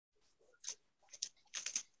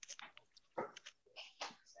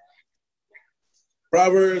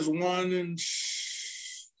Proverbs 1 and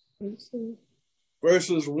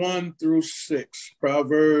verses 1 through 6.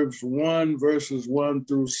 Proverbs 1 verses 1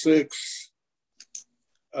 through 6.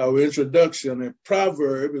 Our introduction. A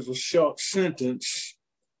proverb is a short sentence,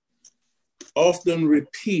 often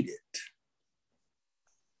repeated.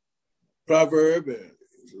 Proverb is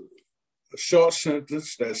a short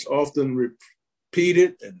sentence that's often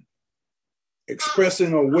repeated and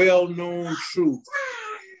expressing a well-known truth,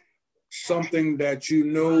 something that you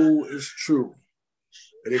know is true.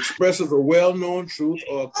 It expresses a well-known truth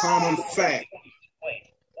or a common fact.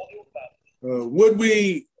 Would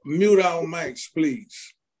we mute our mics,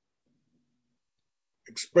 please?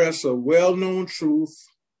 Express a well-known truth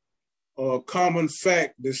or a common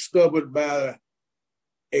fact discovered by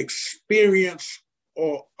experience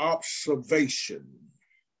or observation.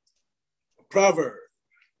 A proverb.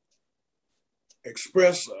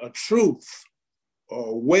 Express a truth or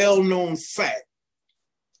a well-known fact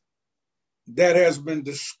that has been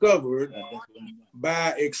discovered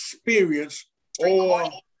by experience or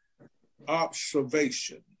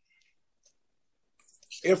observation.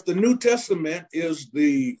 If the New Testament is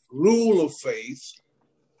the rule of faith,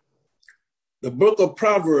 the book of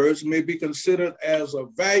Proverbs may be considered as a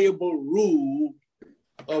valuable rule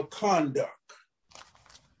of conduct.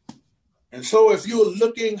 And so if you're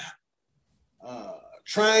looking,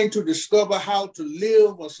 trying to discover how to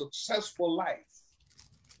live a successful life,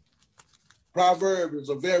 Proverbs is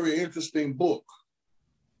a very interesting book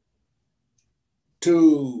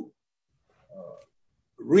to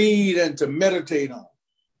read and to meditate on.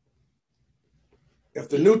 If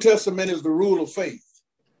the New Testament is the rule of faith,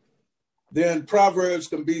 then Proverbs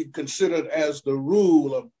can be considered as the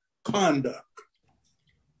rule of conduct.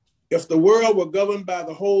 If the world were governed by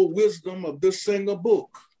the whole wisdom of this single book,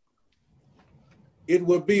 it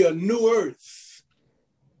would be a new earth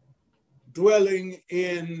dwelling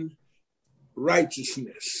in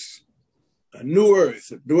righteousness, a new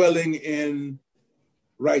earth dwelling in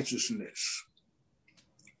righteousness.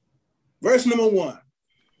 Verse number 1.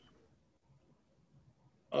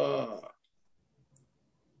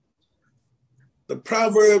 The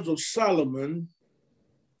Proverbs of Solomon,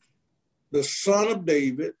 the son of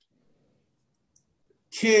David,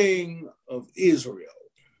 king of Israel.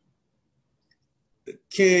 The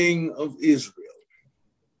king of Israel.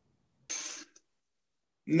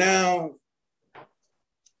 Now,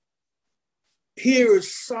 here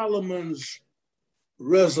is Solomon's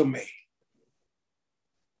resume.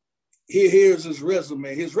 Here's his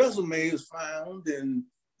resume. His resume is found in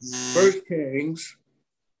 1 Kings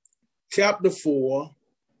chapter 4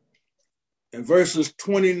 and verses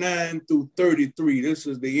 29 through 33. This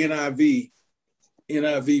is the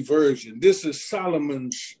NIV version. This is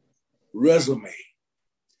Solomon's resume.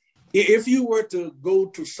 If you were to go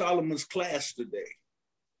to Solomon's class today,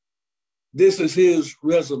 this is his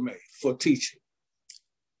resume for teaching.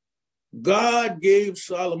 God gave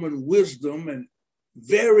Solomon wisdom and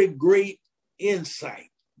very great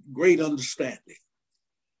insight, great understanding,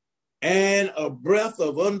 and a breadth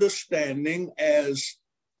of understanding as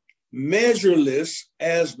measureless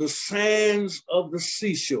as the sands of the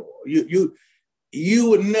seashore. You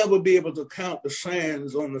would never be able to count the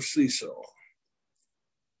sands on the seashore.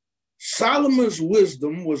 Solomon's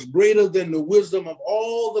wisdom was greater than the wisdom of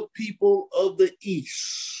all the people of the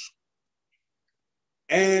East,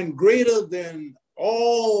 and greater than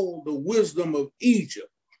all the wisdom of Egypt.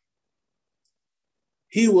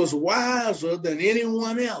 He was wiser than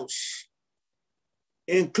anyone else,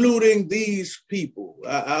 including these people.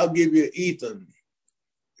 I'll give you Ethan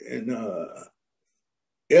and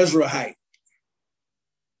Ezrahite.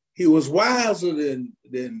 He was wiser than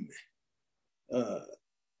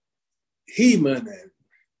Heman and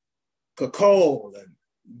Kakol and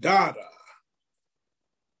Dada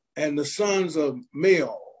and the sons of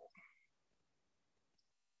Maol.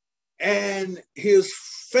 And his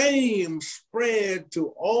fame spread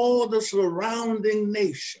to all the surrounding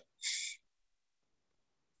nations.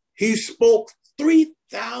 He spoke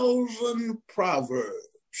 3,000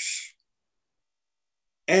 proverbs,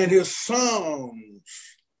 and his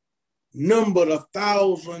songs numbered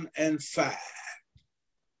 1,005.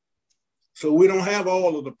 So we don't have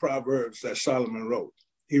all of the proverbs that Solomon wrote.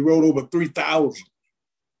 He wrote over 3,000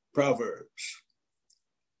 proverbs.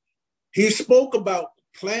 He spoke about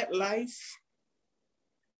plant life,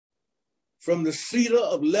 from the cedar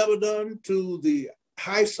of Lebanon to the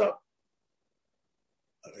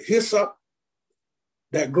hyssop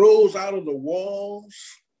that grows out of the walls.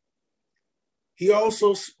 He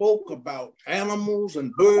also spoke about animals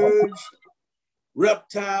and birds,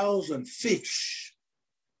 reptiles and fish.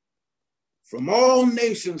 From all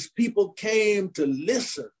nations, people came to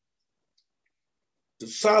listen to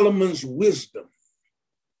Solomon's wisdom,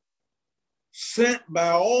 sent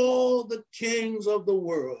by all the kings of the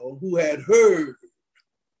world who had heard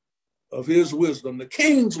of his wisdom. The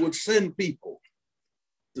kings would send people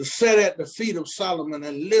to sit at the feet of Solomon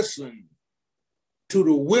and listen to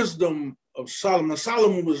the wisdom of Solomon.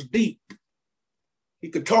 Solomon was deep. He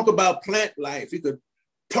could talk about plant life. He could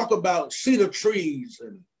talk about cedar trees,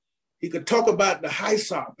 and he could talk about the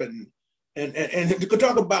hyssop, and he could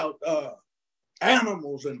talk about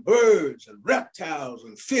animals and birds and reptiles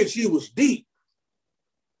and fish. He was deep.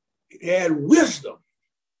 He had wisdom,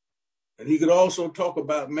 and he could also talk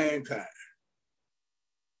about mankind.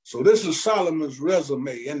 So this is Solomon's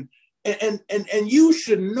resume, and you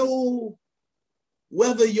should know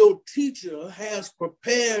whether your teacher has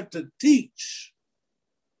prepared to teach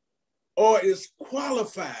or is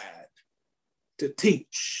qualified to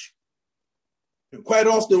teach. And quite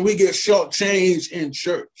often we get shortchanged in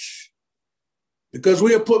church because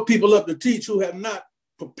we have put people up to teach who have not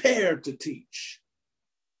prepared to teach.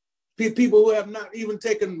 People who have not even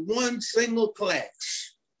taken one single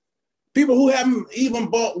class. People who haven't even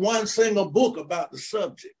bought one single book about the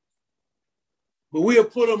subject. But we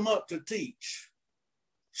have put them up to teach.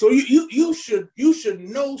 So you should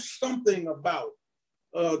know something about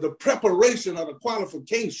the preparation or the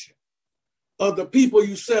qualification of the people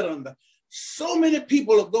you set under. So many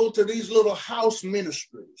people will go to these little house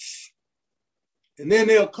ministries, and then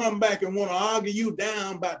they'll come back and want to argue you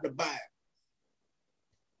down about the Bible.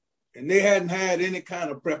 And they hadn't had any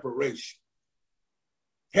kind of preparation,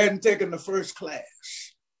 hadn't taken the first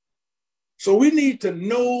class. So we need to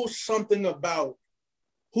know something about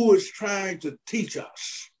who is trying to teach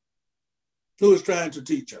us, who is trying to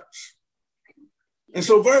teach us. And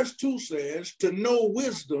so verse 2 says, to know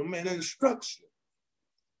wisdom and instruction,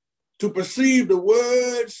 to perceive the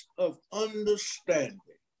words of understanding,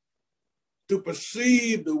 to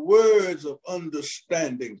perceive the words of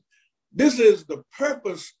understanding. This is the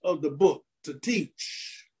purpose of the book, to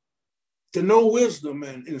teach, to know wisdom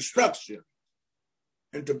and instruction,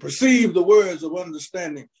 and to perceive the words of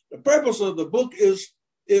understanding. The purpose of the book is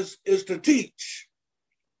to teach.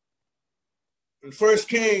 And First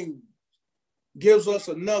King gives us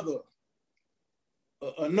another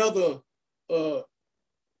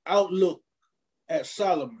outlook at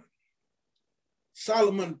Solomon.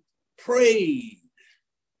 Solomon prayed.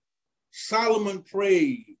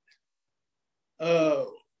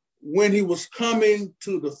 When he was coming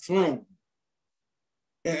to the throne.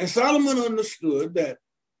 And Solomon understood that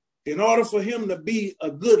in order for him to be a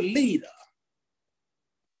good leader,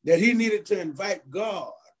 that he needed to invite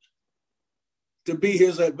God to be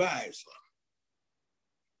his advisor.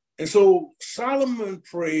 And so Solomon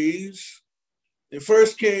prays in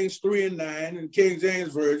 1 Kings 3:9 in King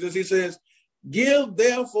James Version. He says, give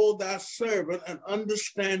therefore thy servant an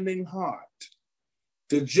understanding heart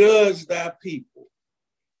to judge thy people,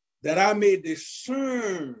 that I may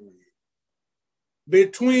discern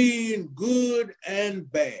between good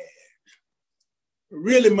and bad.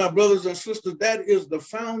 Really, my brothers and sisters, that is the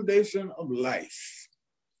foundation of life.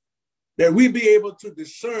 That we be able to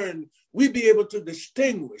discern, we be able to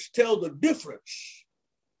distinguish, tell the difference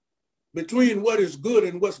between what is good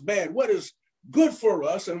and what's bad, what is good for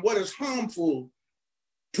us and what is harmful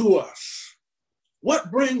to us,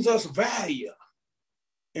 what brings us value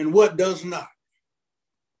and what does not.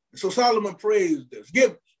 So Solomon prays this,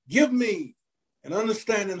 give me an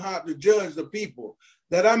understanding heart to judge the people,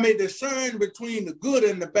 that I may discern between the good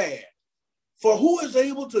and the bad. For who is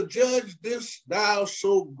able to judge this, thou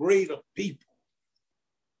so great a people?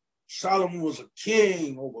 Solomon was a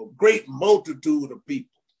king over a great multitude of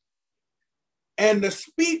people. And the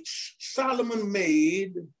speech Solomon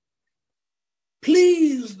made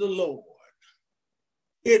pleased the Lord.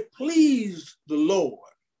 It pleased the Lord.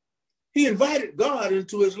 He invited God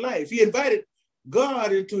into his life. He invited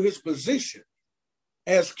God into his position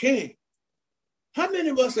as king. How many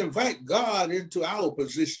of us invite God into our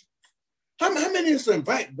position? How many of us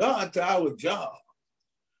invite God to our job?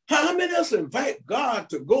 How many of us invite God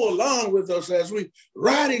to go along with us as we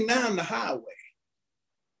riding down the highway?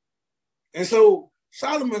 And so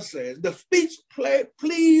Solomon says, the speech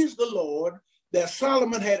pleased the Lord that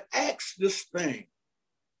Solomon had asked this thing.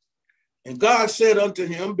 And God said unto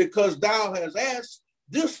him, because thou hast asked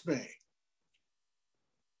this thing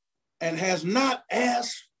and hast not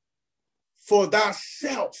asked for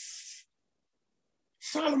thyself.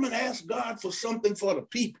 Solomon asked God for something for the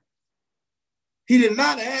people. He did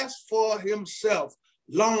not ask for himself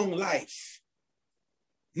long life.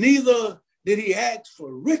 Neither did he ask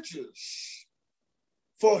for riches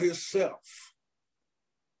for himself,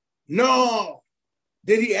 nor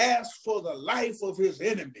did he ask for the life of his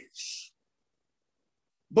enemies,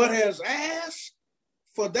 but has asked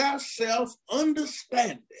for thyself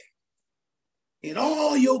understanding. In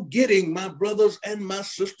all you're getting, my brothers and my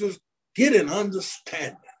sisters, get an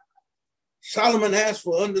understanding. Solomon asked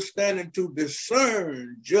for understanding to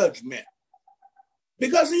discern judgment,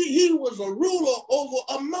 because he was a ruler over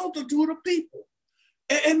a multitude of people.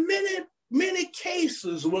 And many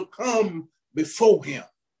cases will come before him.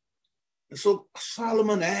 And so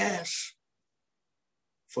Solomon asked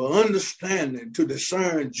for understanding to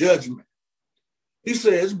discern judgment. He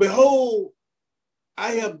says, behold,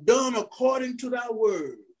 I have done according to thy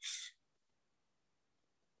words.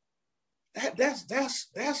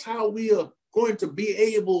 That's how we are going to be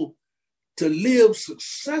able to live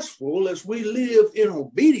successful as we live in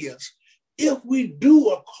obedience, if we do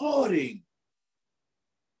according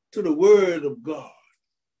to the word of God.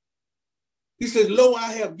 He says, lo,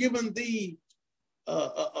 I have given thee,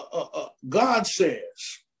 God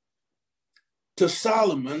says to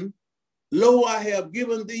Solomon, lo, I have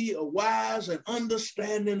given thee a wise and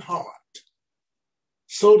understanding heart,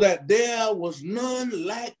 so that there was none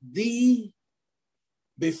like thee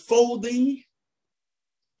before thee,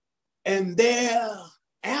 and there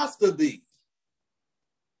after thee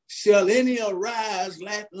shall any arise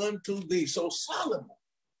like unto thee. So Solomon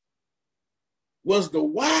was the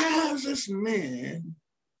wisest man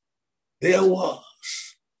there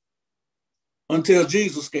was until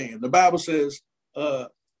Jesus came. The Bible says,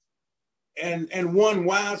 and one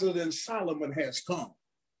wiser than Solomon has come.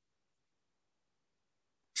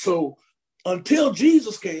 So until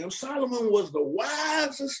Jesus came, Solomon was the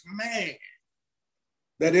wisest man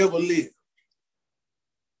that ever lived.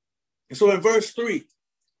 And so in verse 3,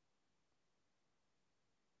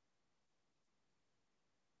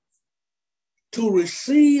 to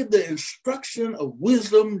receive the instruction of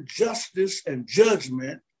wisdom, justice, and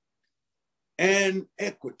judgment, and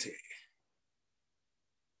equity.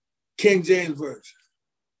 King James Version.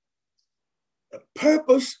 The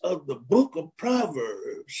purpose of the book of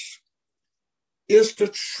Proverbs is to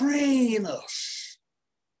train us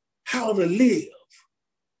how to live,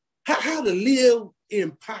 how to live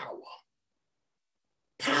in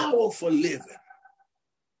powerful living.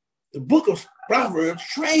 The book of Proverbs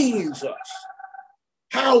trains us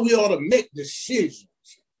how we ought to make decisions,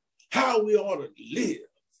 how we ought to live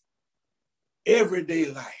everyday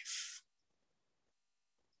life.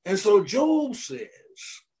 And so Job says,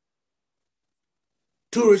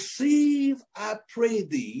 to receive, I pray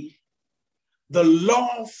thee, the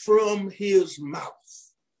law from his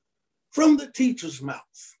mouth, from the teacher's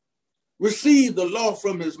mouth. Receive the law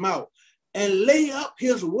from his mouth and lay up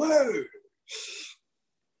his words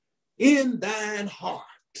in thine heart,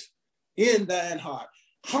 in thine heart.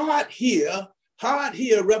 Heart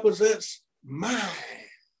here represents mind.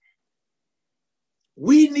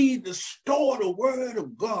 We need to store the word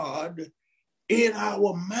of God in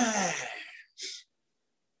our minds.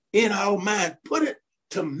 In our mind. Put it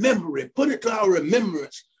to memory. Put it to our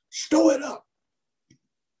remembrance. Store it up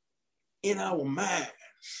in our minds.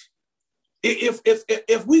 If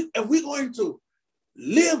we're going to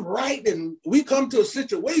live right and we come to a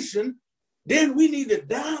situation, then we need to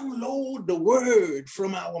download the word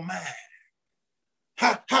from our mind.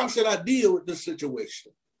 How should I deal with this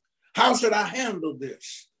situation? How should I handle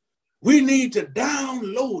this? We need to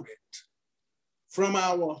download it from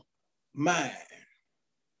our mind.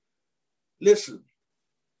 Listen,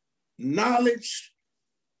 knowledge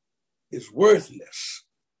is worthless,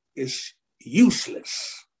 it's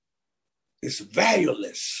useless, it's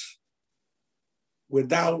valueless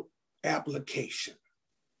without application.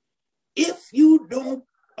 If you don't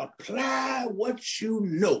apply what you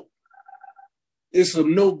know, it's of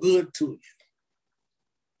no good to you.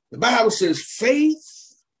 The Bible says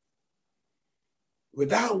faith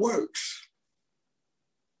without works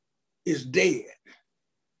is dead.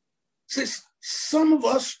 See, some of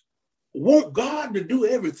us want God to do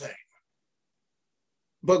everything,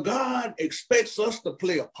 but God expects us to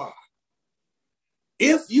play a part.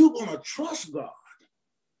 If you're going to trust God,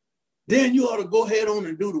 then you ought to go ahead on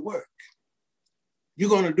and do the work. You're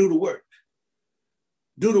going to do the work.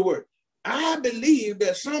 Do the work. I believe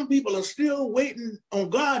that some people are still waiting on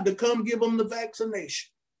God to come give them the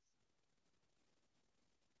vaccination.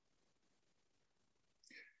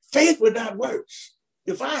 Faith without works.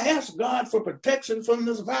 If I ask God for protection from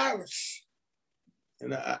this virus,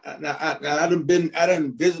 and I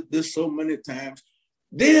done visit this so many times,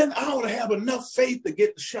 then I ought to have enough faith to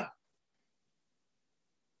get the shot.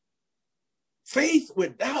 Faith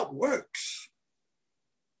without works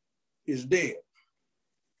is dead.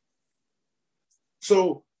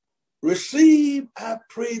 So receive, I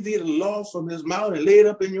pray thee, the law from his mouth and lay it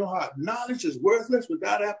up in your heart. Knowledge is worthless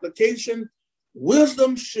without application.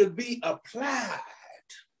 Wisdom should be applied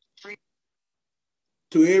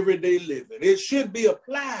to everyday living. It should be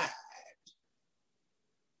applied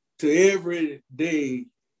to everyday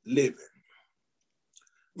living.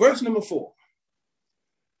 Verse number 4.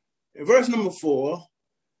 In verse number 4,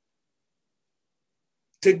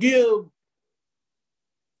 to give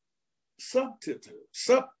subtlety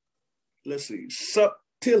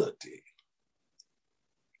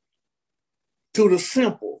to the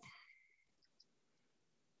simple,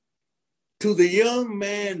 to the young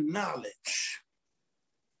man knowledge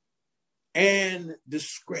and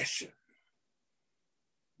discretion.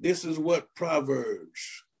 This is what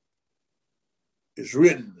Proverbs is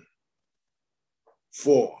written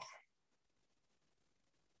for.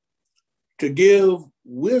 To give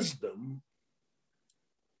wisdom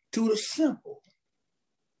to the simple.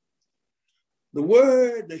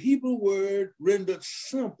 The Hebrew word rendered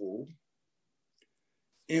simple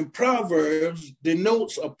in Proverbs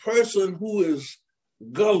denotes a person who is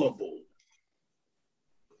gullible.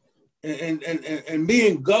 And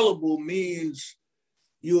being gullible means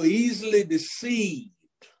you're easily deceived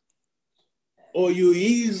or you're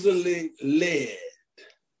easily led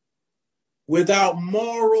without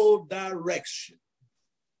moral direction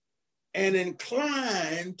and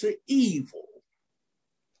inclined to evil.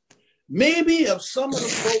 Maybe of some of the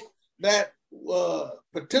folks that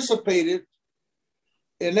participated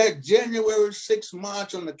in that January 6th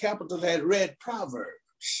march on the Capitol had read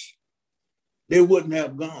Proverbs, they wouldn't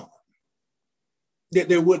have gone.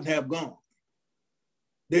 They wouldn't have gone.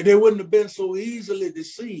 They wouldn't have been so easily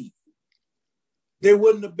deceived. They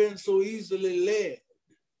wouldn't have been so easily led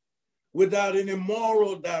without any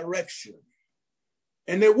moral direction.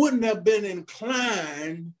 And they wouldn't have been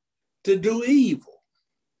inclined to do evil.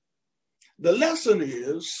 The lesson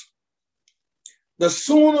is, the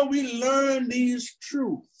sooner we learn these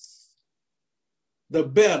truths, the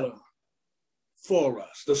better for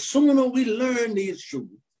us. The sooner we learn these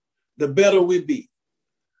truths, the better we be.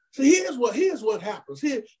 So here's what happens.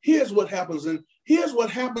 Here's what happens, and here's what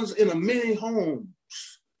happens in many homes.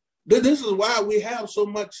 This is why we have so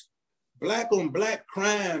much black on black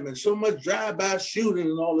crime and so much drive-by shooting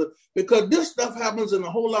and all that, because this stuff happens in a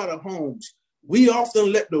whole lot of homes. We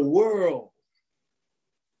often let the world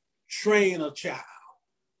train a child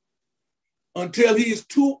until he's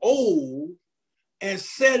too old and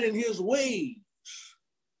set in his ways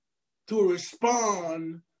to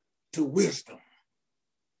respond to wisdom.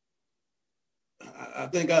 I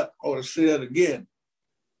think I ought to say that again.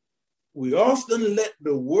 We often let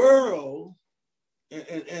the world,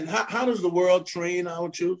 and how does the world train our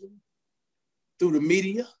children? Through the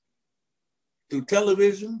media, through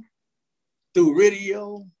television, through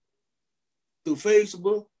radio, through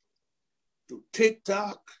Facebook, through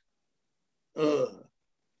TikTok,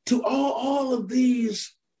 to all of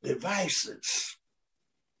these devices.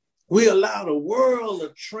 We allow the world to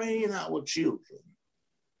train our children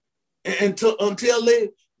until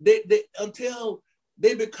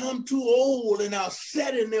they become too old and are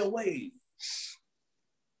set in their ways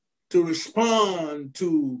to respond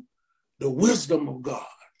to the wisdom of God.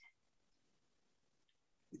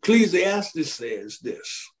 Ecclesiastes says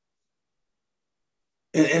this,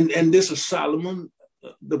 and this is Solomon,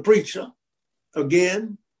 the preacher,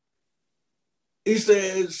 again. He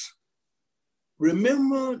says,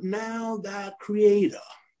 remember now thy Creator.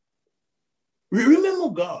 Remember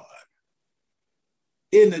God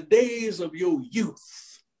in the days of your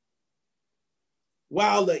youth,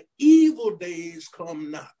 while the evil days come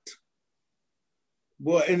not.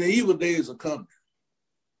 Boy, and the evil days are coming.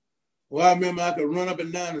 Well, I remember I could run up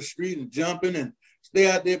and down the street and jumping and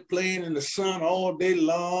stay out there playing in the sun all day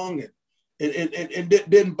long, and it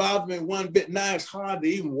didn't bother me one bit. Now it's hard to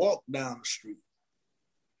even walk down the street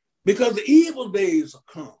because the evil days are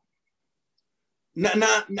come.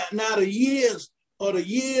 Now the years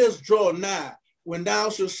draw nigh when thou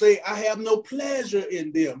shalt say, I have no pleasure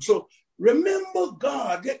in them. So remember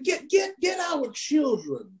God. Get our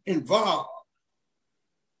children involved.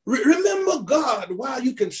 Remember God while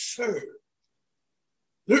you can serve.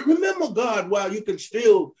 Remember God while you can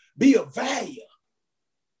still be of value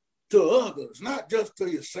to others, not just to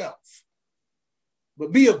yourself,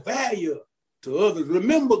 but be of value to others.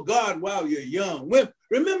 Remember God while you're young.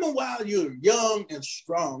 Remember while you're young and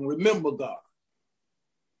strong. Remember God.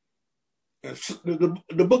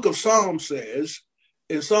 The book of Psalms says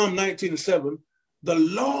in Psalm 19:7, the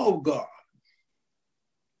law of God,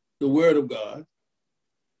 the word of God,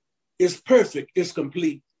 is perfect, it's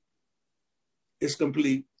complete. It's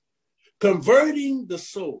complete, converting the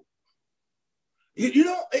soul. You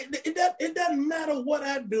know, it doesn't matter what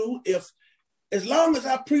I do as long as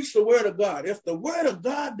I preach the word of God. If the word of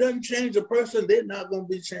God doesn't change a person, they're not going to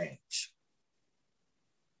be changed.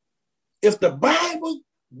 If the Bible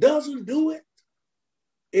doesn't do it,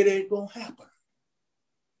 it ain't going to happen.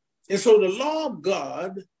 And so the law of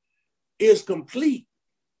God is complete,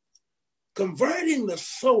 converting the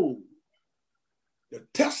soul. The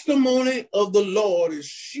testimony of the Lord is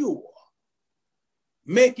sure,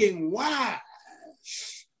 making wise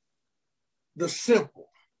the simple.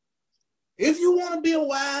 If you want to be a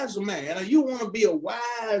wise man, or you want to be a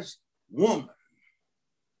wise woman,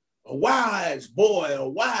 a wise boy, a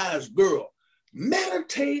wise girl,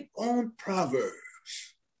 meditate on Proverbs.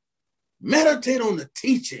 Meditate on the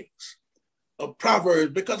teachings of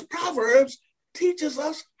Proverbs, because Proverbs teaches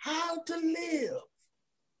us how to live.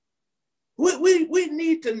 We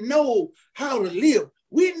need to know how to live.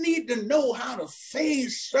 We need to know how to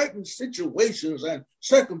face certain situations and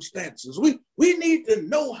circumstances. We need to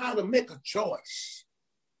know how to make a choice.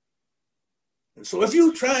 And so if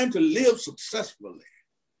you're trying to live successfully,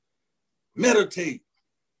 meditate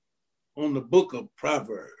on the book of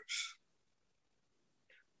Proverbs.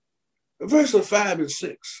 Verses 5 and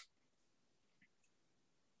 6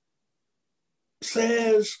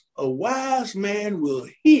 says, a wise man will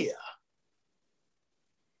hear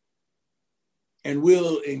and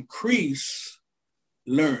will increase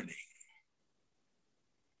learning.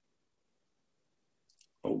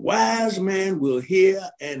 A wise man will hear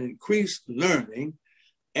and increase learning,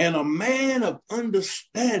 and a man of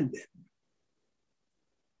understanding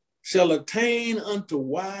shall attain unto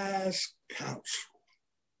wise counsel.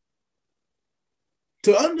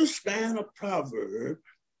 To understand a proverb,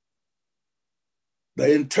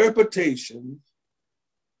 the interpretation,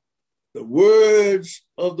 the words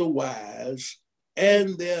of the wise,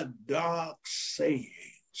 and their dark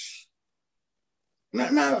sayings.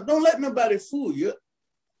 Now, don't let nobody fool you.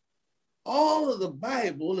 All of the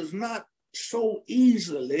Bible is not so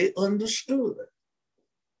easily understood.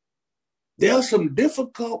 There are some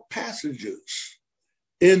difficult passages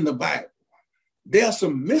in the Bible. There are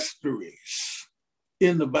some mysteries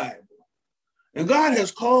in the Bible. And God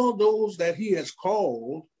has called those that he has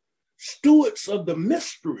called stewards of the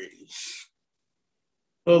mysteries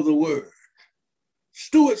of the word.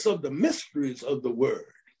 Stewards of the mysteries of the word.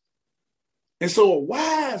 And so a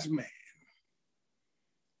wise man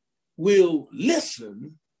will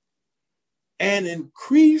listen and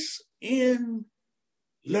increase in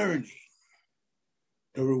learning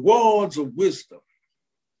the rewards of wisdom.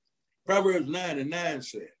 Proverbs 9:9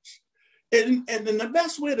 says, and the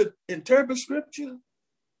best way to interpret scripture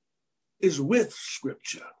is with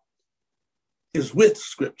scripture. Is with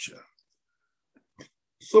scripture.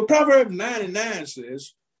 So Proverbs 9:9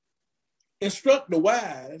 says, instruct the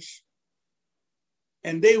wise,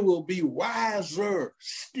 and they will be wiser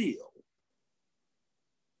still.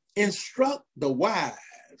 Instruct the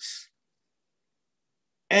wise,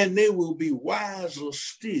 and they will be wiser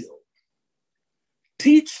still.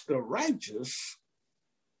 Teach the righteous,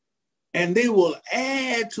 and they will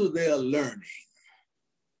add to their learning.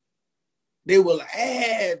 They will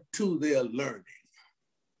add to their learning.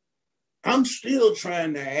 I'm still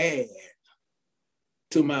trying to add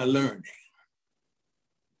to my learning.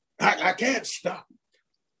 I can't stop.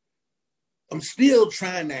 I'm still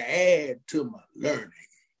trying to add to my learning.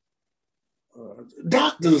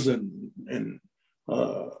 Doctors and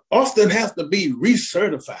often have to be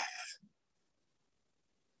recertified.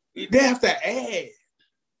 They have to add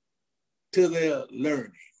to their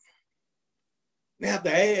learning. They have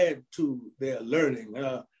to add to their learning.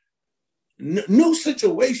 New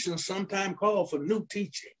situations sometimes call for new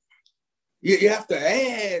teaching. You have to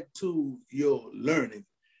add to your learning.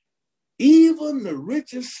 Even the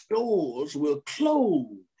richest stores will close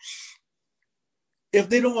if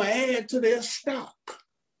they don't add to their stock.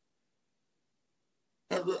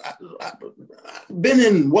 I've been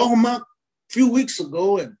in Walmart a few weeks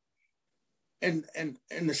ago, and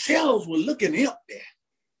the shelves were looking empty.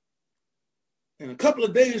 And a couple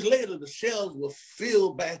of days later, the shelves were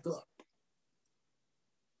filled back up.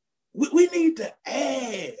 We need to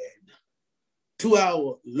add to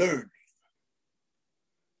our learning,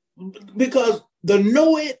 because the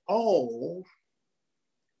know-it-all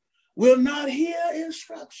will not hear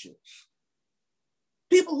instructions.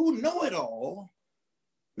 People who know it all,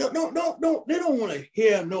 they don't want to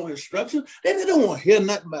hear no instructions. They don't want to hear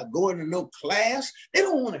nothing about going to no class. They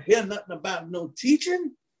don't want to hear nothing about no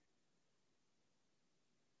teaching.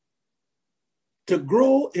 To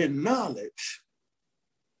grow in knowledge,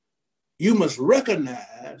 you must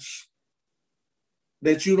recognize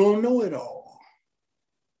that you don't know it all.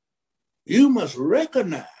 You must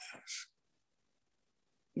recognize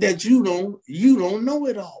that you don't know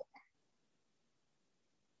it all.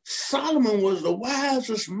 Solomon was the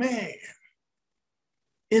wisest man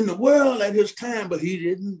in the world at his time, but he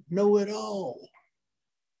didn't know it all.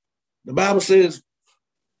 The Bible says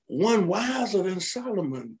one wiser than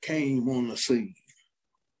Solomon came on the scene.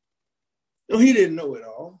 No, he didn't know it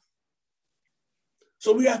all.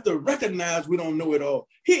 So we have to recognize we don't know it all.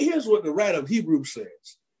 Here's what the writer of Hebrews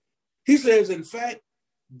says. He says, in fact,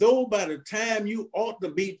 though by the time you ought to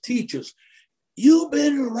be teachers, you've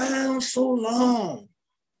been around so long.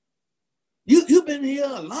 You've been here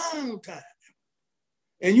a long time,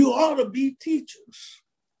 and you ought to be teachers.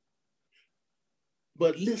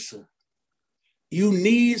 But listen, you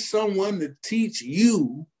need someone to teach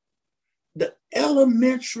you the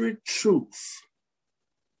elementary truth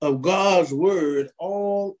of God's word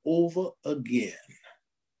all over again.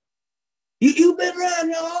 You've been around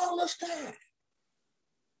here all this time,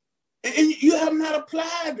 and you have not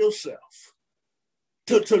applied yourself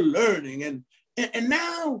to learning, and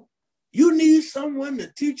now you need someone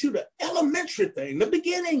to teach you the elementary thing, the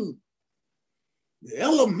beginning, the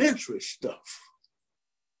elementary stuff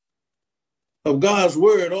of God's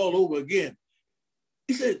word all over again.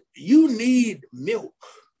 He said, you need milk,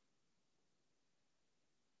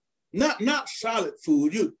 not solid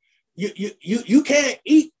food. You can't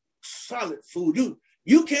eat solid food.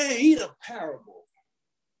 You can't eat a parable.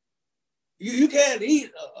 You can't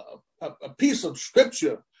eat a piece of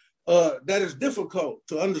scripture that is difficult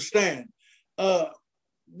to understand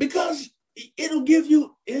because it'll give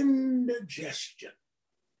you indigestion.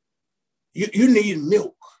 You need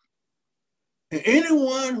milk. And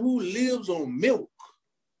anyone who lives on milk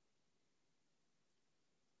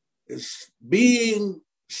is being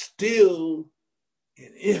still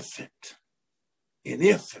an infant. And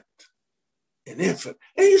you're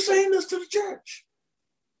saying this to the church.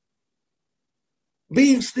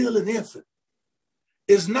 Being still an infant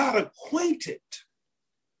is not acquainted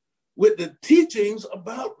with the teachings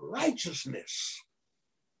about righteousness,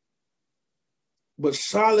 but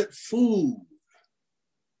solid food,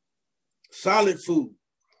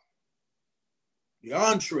 the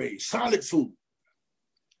entree, solid food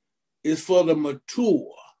is for the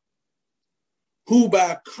mature, who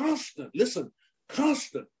by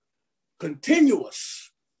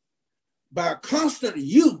by constant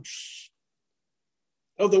use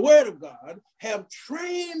of the word of God, have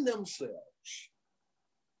trained themselves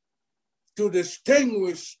to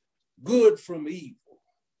distinguish good from evil.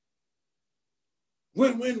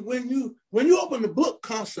 When you open the book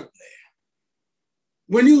constantly,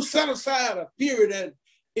 when you set aside a period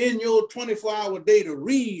in your 24-hour day to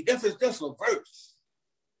read, if it's just a verse,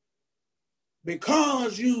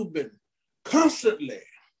 because you've been constantly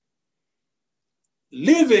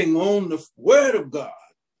living on the word of God,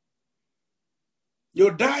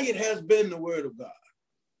 your diet has been the word of God.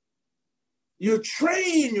 You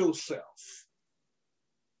train yourself.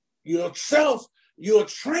 You're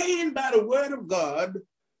trained by the word of God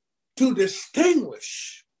to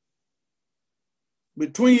distinguish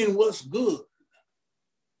between what's good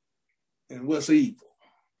and what's evil.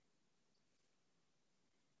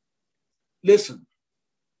 Listen,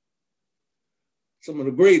 some of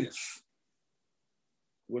the greatest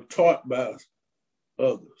were taught by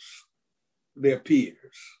others, their peers.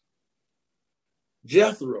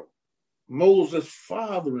 Jethro, Moses'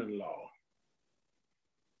 father-in-law,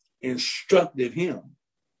 instructed him.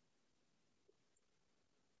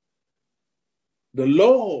 The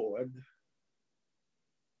Lord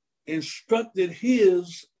instructed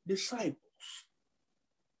his disciples.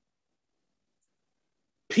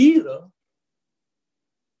 Peter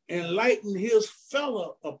enlightened his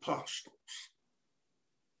fellow apostles.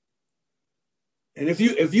 And if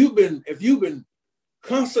you've been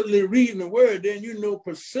constantly reading the word, then you know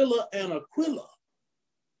Priscilla and Aquila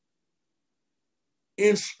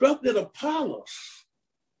instructed Apollos.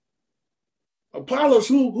 Apollos,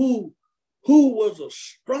 who was a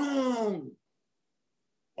strong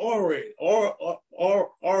orator.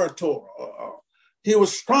 He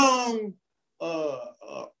was strong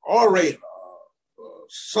orator,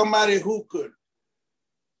 somebody who could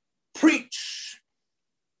preach,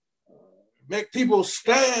 make people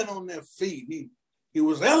stand on their feet. He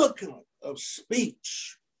was eloquent of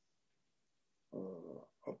speech.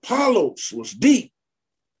 Apollos was deep,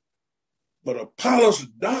 but Apollos'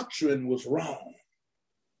 doctrine was wrong.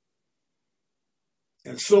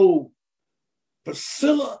 And so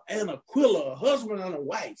Priscilla and Aquila, a husband and a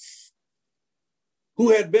wife, who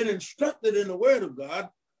had been instructed in the word of God,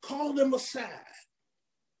 called them aside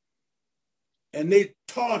and they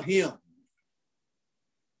taught him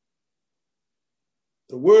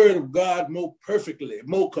the word of God more perfectly,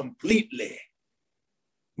 more completely.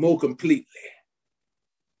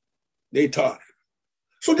 They taught him.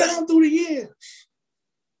 So down through the years,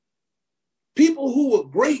 people who were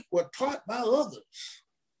great were taught by others.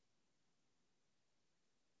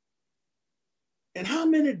 And how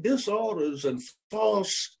many disorders and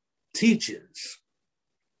false teachings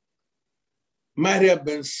might have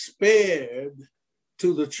been spared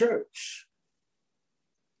to the church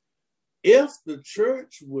if the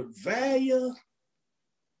church would value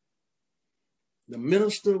the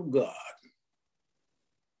minister of God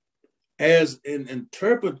as an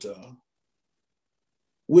interpreter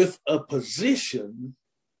with a position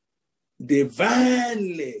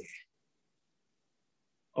divinely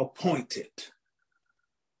appointed.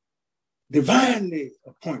 Divinely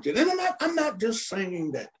appointed. And I'm not just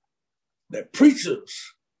saying that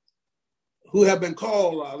preachers who have been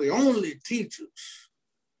called are the only teachers,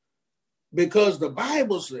 because the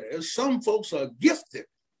Bible says some folks are gifted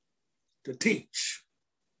to teach.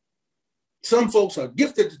 Some folks are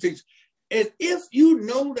gifted to teach. And if you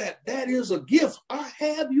know that that is a gift, or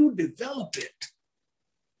have you developed it?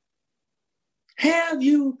 Have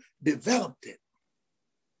you developed it?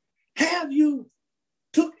 Have you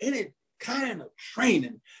took any kind of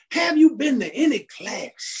training? Have you been to any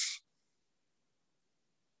class?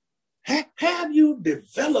 Have you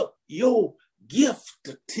developed your gift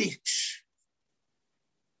to teach?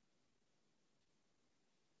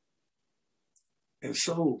 And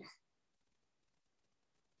so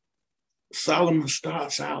Solomon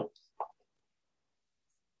starts out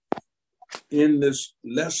in this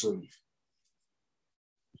lesson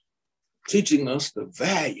teaching us the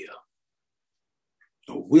value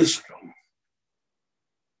of wisdom.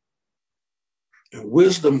 And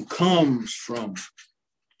wisdom comes from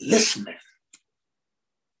listening.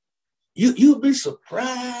 You'll be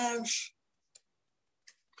surprised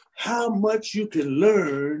how much you can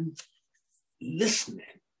learn listening.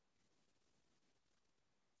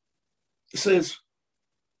 It says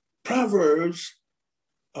Proverbs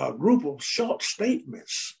are a group of short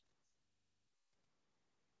statements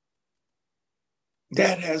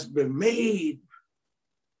that has been made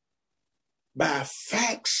by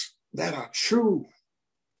facts that are true,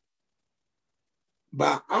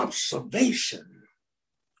 by observation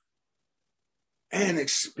and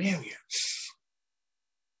experience.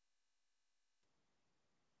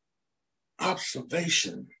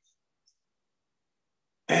 Observation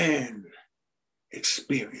and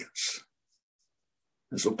experience.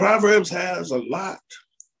 And so Proverbs has a lot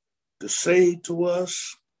to say to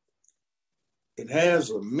us. It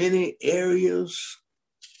has many areas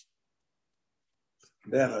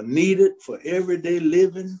that are needed for everyday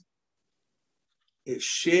living. It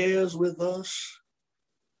shares with us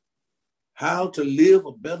how to live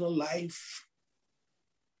a better life.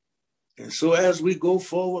 And so as we go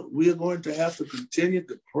forward, we're going to have to continue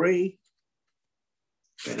to pray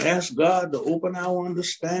and ask God to open our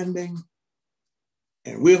understanding.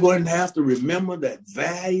 And we're going to have to remember that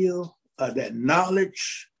that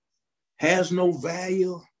knowledge has no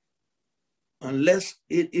value unless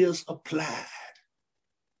it is applied.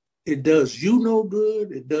 It does you no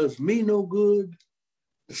good. It does me no good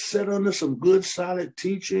to sit under some good, solid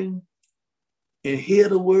teaching and hear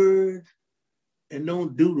the word and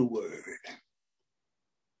don't do the word.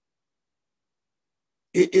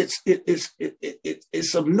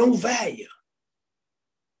 It's of no value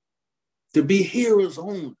to be hearers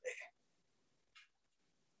only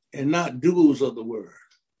and not doers of the word.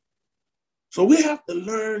 So we have to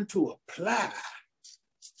learn to apply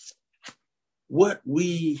what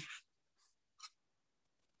we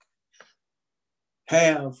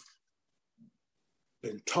have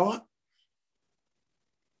been taught,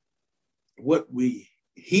 what we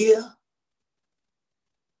hear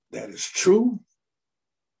that is true.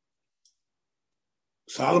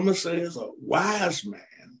 Solomon says a wise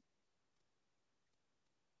man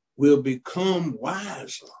will become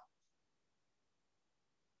wiser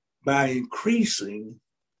by increasing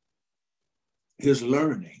his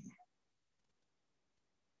learning.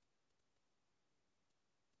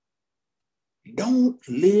 Don't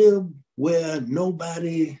live where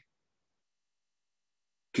nobody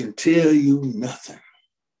can tell you nothing.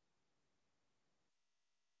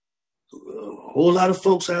 A whole lot of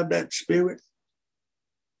folks have that spirit.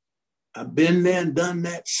 I've been there and done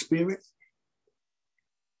that spirit.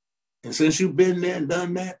 And since you've been there and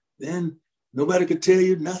done that, then nobody could tell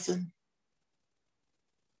you nothing.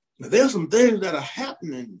 But there's some things that are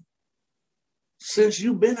happening since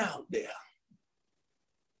you've been out there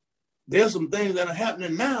There's some things that are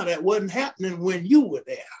happening now that wasn't happening when you were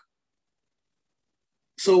there.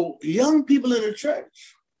 So young people in the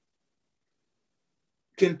church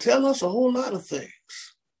can tell us a whole lot of things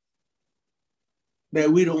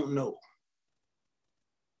that we don't know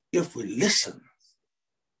if we listen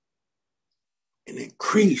and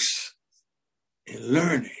increase in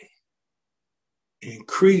learning,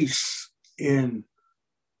 increase in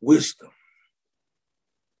wisdom.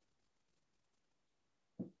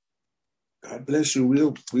 God bless you.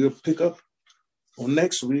 We'll pick up on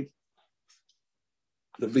next week,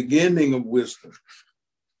 the beginning of wisdom.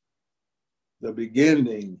 The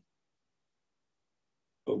beginning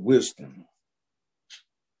of wisdom.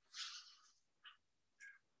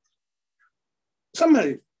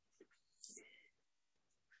 Somebody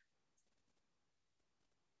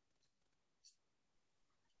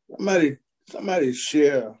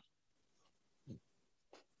share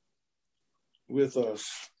with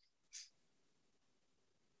us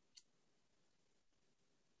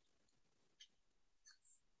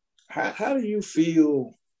how do you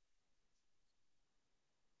feel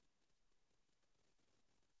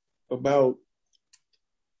about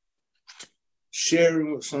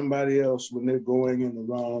sharing with somebody else when they're going in the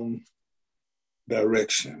wrong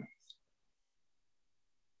direction?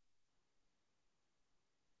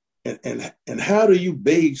 And how do you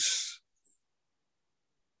base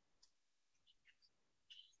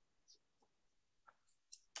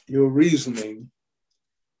your reasoning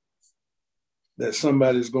that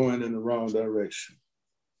somebody's going in the wrong direction?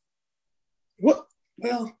 What's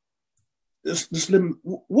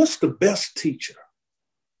the best teacher?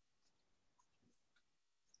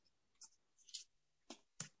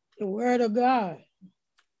 The word of God.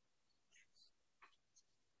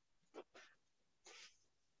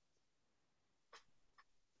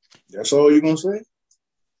 That's all you're going to say?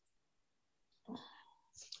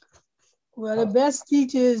 Well, the best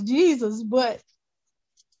teacher is Jesus, but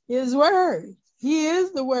his word. He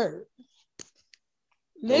is the word.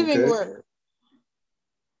 Living word.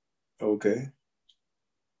 Okay.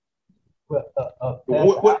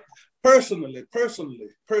 What, personally,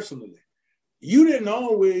 you didn't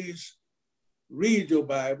always read your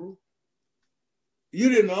Bible. You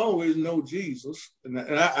didn't always know Jesus. And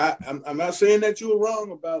I'm not saying that you were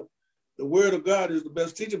wrong about the word of God is the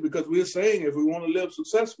best teacher, because we're saying if we want to live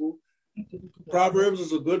successful, Proverbs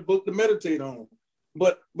is a good book to meditate on.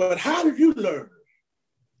 But how did you learn?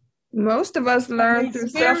 Most of us learn through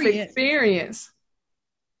self-experience.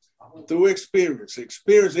 Through experience.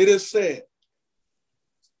 Experience. It is said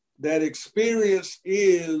that experience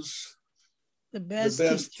is the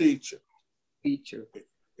best teacher. Teacher.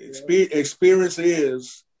 Experience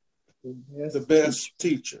is the best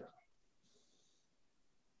teacher.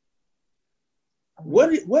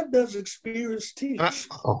 What does experience teach?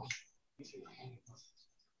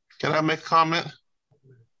 Can I make a comment?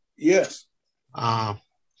 Yes. Not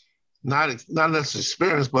necessarily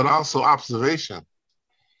experience, but also observation.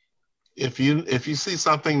 If you see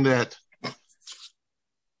something that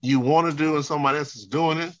you want to do and somebody else is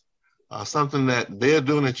doing it, something that they're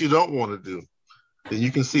doing that you don't want to do, then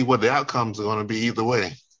you can see what the outcomes are going to be either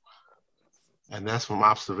way. And that's from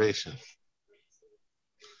observation.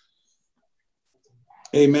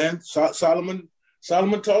 Amen. Solomon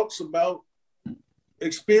talks about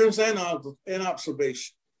experience and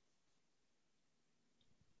observation.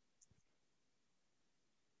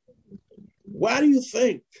 Why do you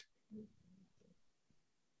think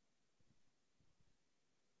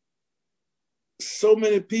so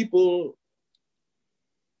many people?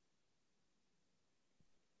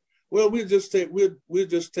 Well, we'll just take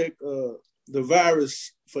the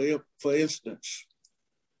virus for instance.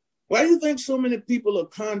 Why do you think so many people are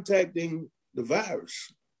contacting the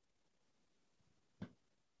virus?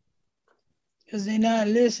 Because they're not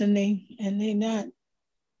listening and they're not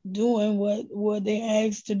doing what they're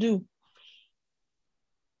asked to do.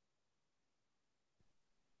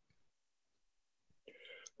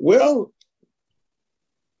 Well,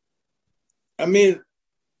 I mean,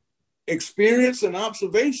 experience and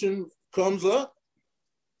observation comes up.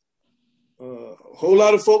 A whole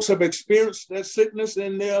lot of folks have experienced that sickness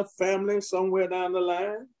in their family somewhere down the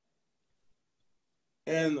line.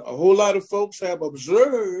 And a whole lot of folks have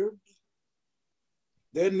observed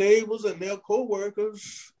their neighbors and their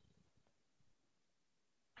co-workers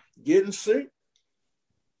getting sick.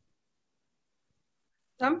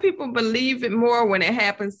 Some people believe it more when it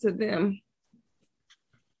happens to them.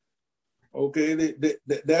 Okay,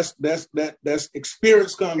 that's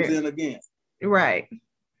experience comes in again. Right.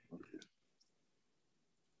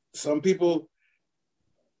 Some people,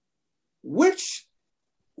 which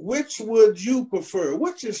which would you prefer?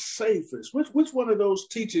 Which is safest? Which one of those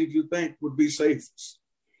teachings you think would be safest?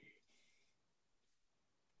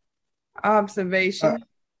 Observation.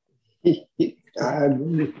 I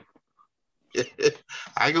agree.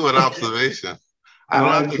 I go with observation.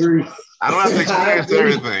 I don't agree. have to experience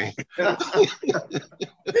everything.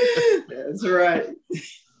 That's right.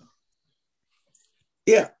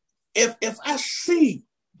 Yeah. If I see,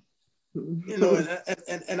 you know,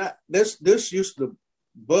 and this used to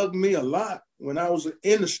bug me a lot when I was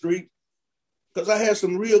in the street, because I had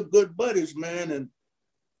some real good buddies, man,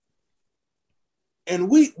 and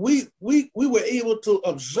we were able to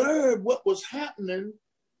observe what was happening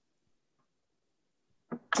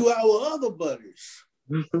to our other buddies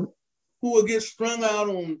who would get strung out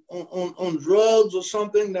on drugs or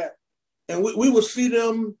something, and we would see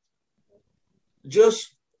them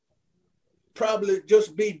probably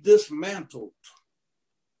just be dismantled.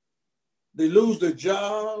 They lose their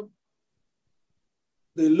job,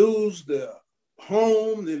 they lose their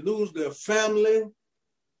home, they lose their family.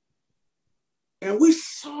 And we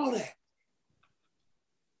saw that.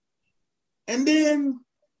 And then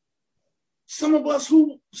some of us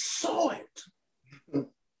who saw it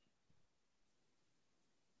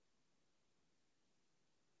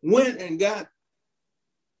went and got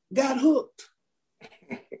hooked.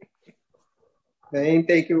 They ain't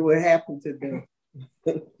think it would happen to them,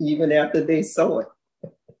 even after they saw it.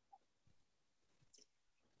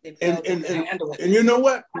 And you know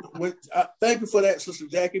what? Thank you for that, Sister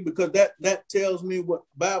Jackie, because that tells me what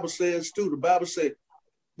the Bible says too. The Bible says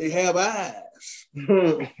they have eyes,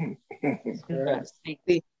 but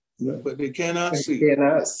they cannot see. They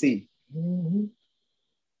cannot see.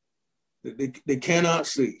 They cannot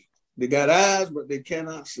see. They got eyes, but they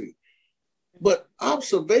cannot see. But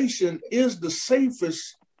observation is the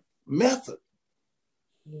safest method.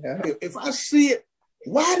 Yeah. If I see it,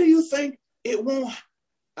 why do you think it won't?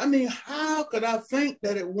 I mean, how could I think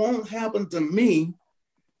that it won't happen to me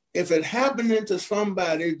if it happened to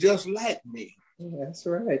somebody just like me? That's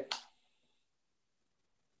right.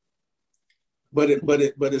 But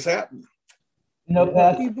it's happening. You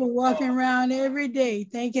know, people walking around every day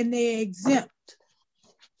thinking they're exempt.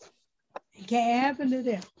 It can't happen to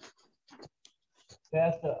them.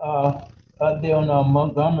 Pastor, out there on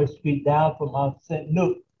Montgomery Street down from St.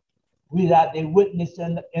 Luke, we was out there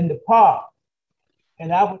witnessing in the park.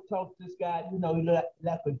 And I would talk to this guy, you know, he looked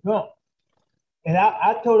like a drunk. And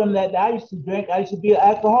I told him that I used to drink, I used to be an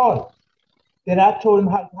alcoholic. Then I told him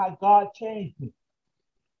how God changed me.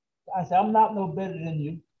 I said, I'm not no better than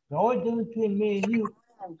you. The only difference between me and you,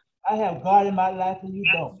 I have God in my life and you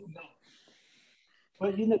don't.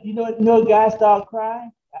 But you know, a guy started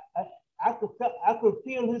crying. I could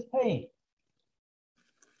feel his pain.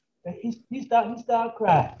 And he started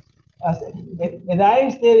crying. I said, and I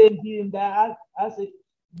ain't stayed in him down. I said,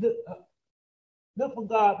 look for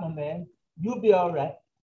God, my man. You'll be all right.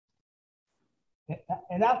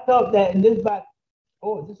 And I felt that in this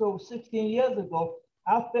over 16 years ago,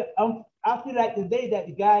 I feel like today that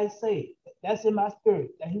the guy is saved. That's in my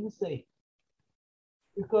spirit, that he was saved.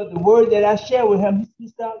 Because the word that I shared with him, he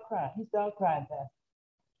started crying. He started crying, Pastor.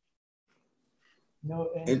 You know,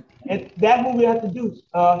 and that's what we have to do,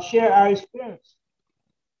 share our experience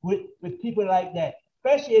with people like that.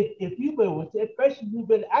 Especially if you've been with it, especially if you've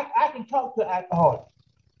been, I can talk to alcoholics.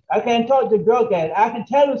 I can't talk to drug addicts. I can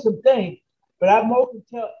tell them some things, but I mostly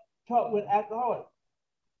talk with alcoholics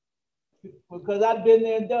because I've been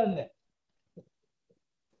there and done that.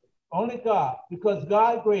 Only God, because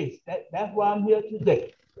God's grace. That's why I'm here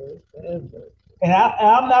today. And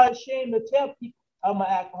I'm not ashamed to tell people I'm an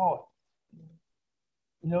alcoholic.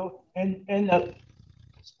 You know, and the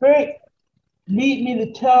Spirit lead me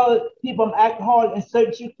to tell people I'm alcoholic in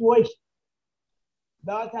certain situations.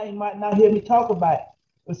 A lot of times you might not hear me talk about it,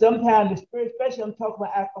 but sometimes the Spirit, especially I'm talking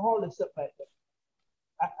about alcohol and stuff like that,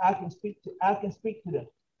 I can speak to them.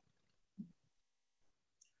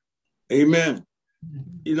 Amen.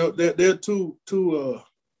 You know, there are two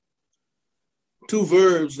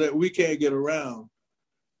verbs that we can't get around.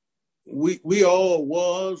 We all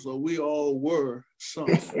was or we all were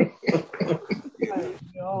something.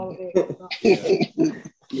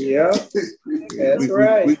 Yeah, that's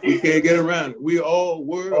right. We can't get around it. We all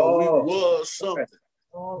were or we was something.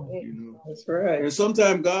 You know? That's right. And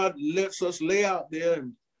sometimes God lets us lay out there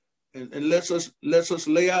and lets us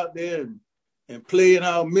lay out there and play in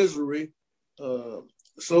our misery.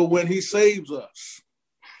 So when he saves us,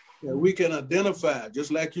 that we can identify,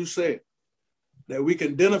 just like you said, that we can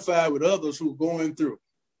identify with others who are going through.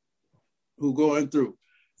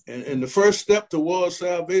 And the first step towards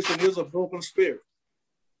salvation is a broken spirit.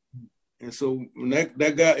 And so when that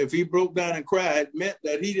guy, if he broke down and cried, it meant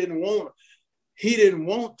that he didn't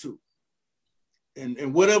want to.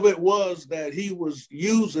 And whatever it was that he was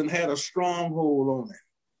using had a stronghold on it.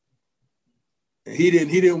 And he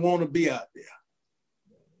didn't want to be out there.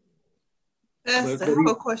 That's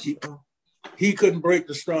a question. He couldn't break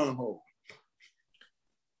the stronghold.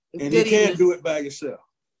 And Good you can't evening. do it by yourself.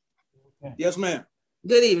 Okay. Yes, ma'am.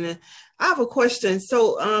 Good evening. I have a question.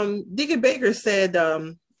 So Deacon Baker said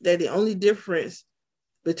that the only difference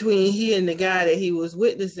between he and the guy that he was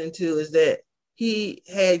witnessing to is that he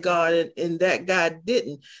had God and that guy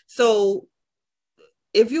didn't. So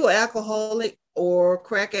if you're an alcoholic or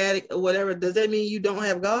crack addict or whatever, does that mean you don't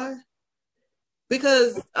have God?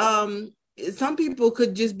 Because some people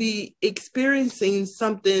could just be experiencing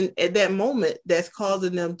something at that moment that's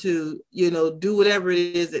causing them to, do whatever it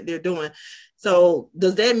is that they're doing. So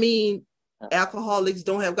does that mean alcoholics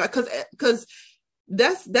don't have God? Because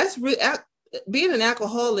that's really, being an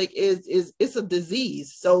alcoholic is it's a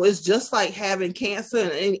disease. So it's just like having cancer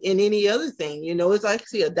and any other thing, it's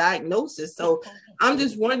actually a diagnosis. So I'm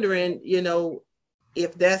just wondering,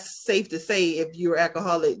 if that's safe to say, if you're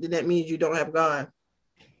alcoholic, then that means you don't have God.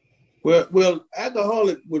 Well,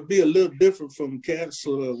 alcoholic would be a little different from cancer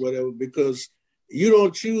or whatever, because you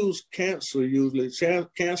don't choose cancer usually.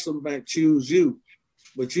 Cancer might choose you,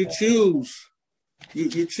 but you choose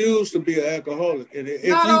to be an alcoholic. And if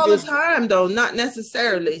not you all the time, though, not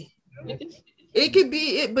necessarily. It could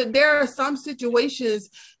be it, but there are some situations,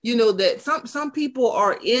 that some people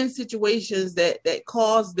are in situations that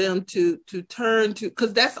cause them to turn to,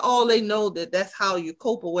 because that's all they know, that's how you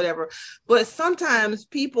cope or whatever. But sometimes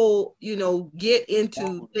people, get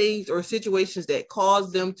into things or situations that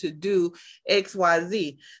cause them to do X, Y,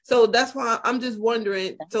 Z. So that's why I'm just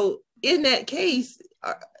wondering. So in that case,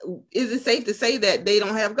 is it safe to say that they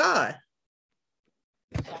don't have God?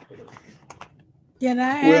 Can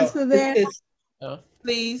I answer that?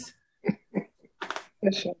 Please.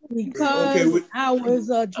 Because I was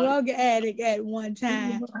a drug addict at one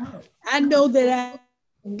time. I know that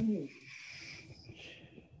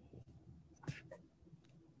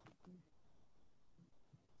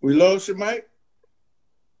We lost you, Mike?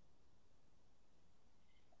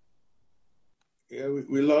 Yeah,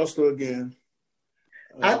 we lost her again.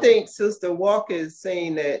 I think Sister Walker is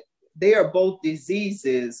saying that they are both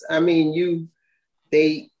diseases. I mean,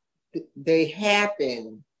 they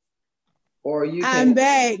happen, or you can... I'm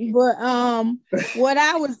back, but what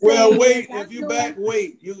I was saying... Well, wait, if you back,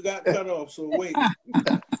 wait. You got cut off, so wait.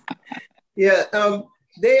 Yeah,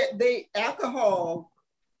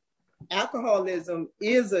 alcoholism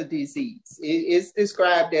is a disease. It's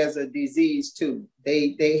described as a disease too.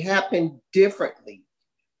 They happen differently,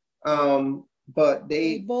 but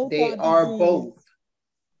they are both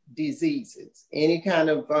diseases. Any kind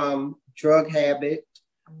of drug habit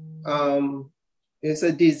is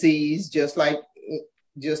a disease, just like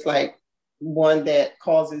one that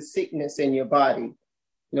causes sickness in your body.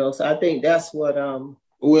 So I think that's what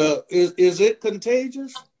Well, is it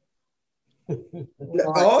contagious?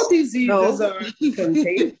 all diseases are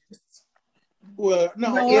contagious. Well,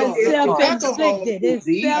 No, it's self-inflicted.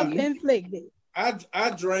 It's self-inflicted. I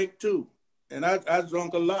drank too, and I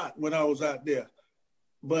drank a lot when I was out there,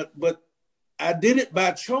 but I did it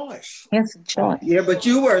by choice. It's a choice. Yeah, but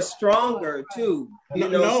you were stronger too.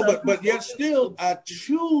 But yet still, I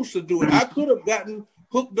choose to do it. I could have gotten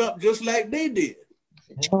hooked up just like they did.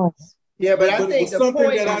 Choice. Yeah, but I think the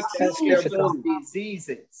point is that that they're both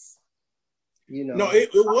diseases. No, it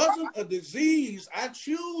wasn't a disease. I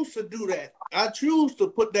choose to do that. I choose to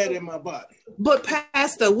put that in my body. But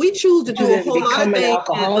Pastor, we choose to do a whole lot of things.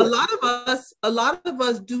 A lot of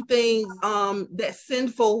us do things that's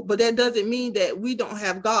sinful, but that doesn't mean that we don't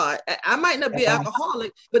have God. I might not be an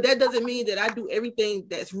alcoholic, but that doesn't mean that I do everything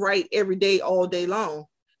that's right every day, all day long.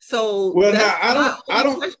 So I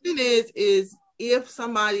don't. The question is if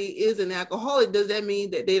somebody is an alcoholic, does that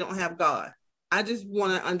mean that they don't have God? I just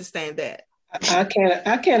want to understand that. I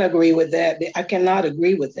can't agree with that. I cannot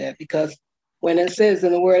agree with that, because when it says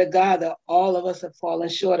in the Word of God that all of us have fallen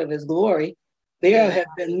short of His glory, there have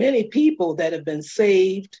been many people that have been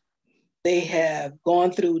saved. They have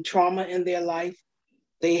gone through trauma in their life.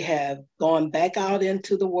 They have gone back out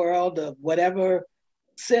into the world of whatever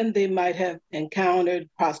sin they might have encountered,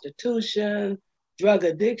 prostitution, drug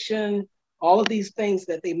addiction, all of these things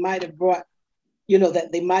that they might have brought, that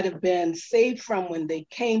they might have been saved from when they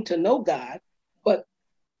came to know God. But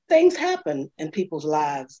things happen in people's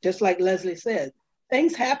lives. Just like Leslie said,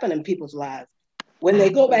 things happen in people's lives. When they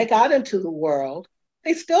go back out into the world,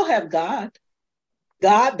 they still have God.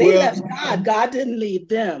 They left God. God didn't leave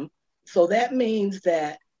them. So that means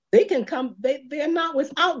that They can come. They're not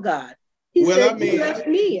without God. He said, "You left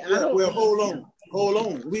me." Well, hold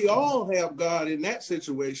on. We all have God in that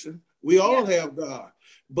situation. We all have God.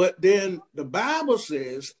 But then the Bible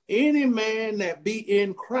says, any man that be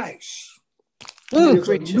in Christ is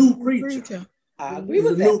a new creature. I agree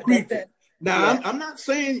with that. Now, I'm not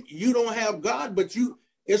saying you don't have God, but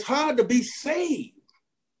it's hard to be saved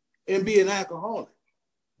and be an alcoholic.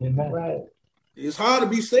 Amen. Right. It's hard to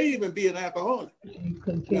be saved and be an alcoholic.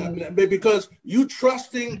 Because you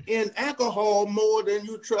trusting in alcohol more than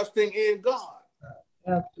you trusting in God.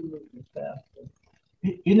 Absolutely, Pastor.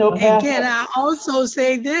 And can I also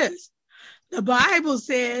say this? The Bible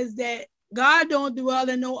says that God don't dwell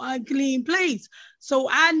in no unclean place. So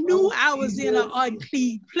I knew I was in an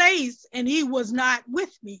unclean place and he was not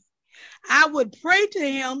with me. I would pray to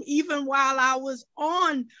him even while I was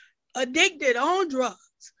addicted on drugs.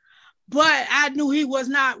 But I knew he was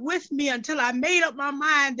not with me until I made up my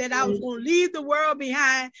mind that I was going to leave the world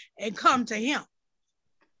behind and come to him.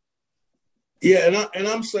 Yeah, and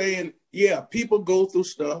I'm saying, people go through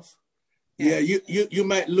stuff. Yeah, you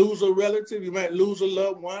might lose a relative, you might lose a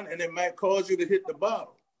loved one, and it might cause you to hit the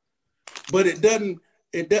bottle. But it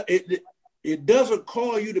doesn't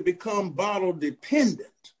cause you to become bottle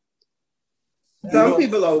dependent. Some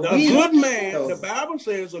people are weak. A good man, the Bible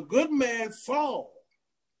says, a good man falls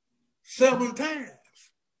 7 times,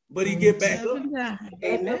 but he get back up.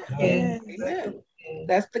 Amen. Amen.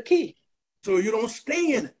 That's the key. So you don't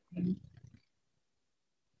stay in it.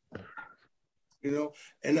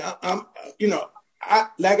 And I'm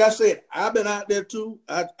like I said, I've been out there too.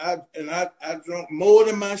 I drunk more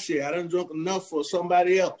than my share. I done drunk enough for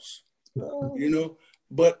somebody else,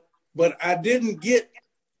 but I didn't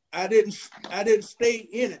stay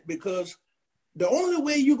in it, because the only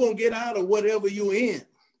way you're going to get out of whatever you're in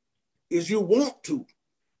is you want to.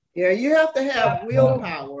 Yeah, you have to have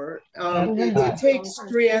willpower. It takes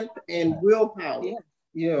strength and willpower.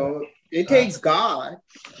 It takes God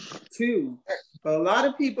too. But a lot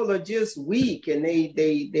of people are just weak, and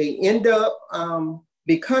they end up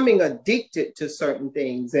becoming addicted to certain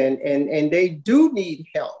things, and they do need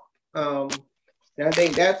help. And I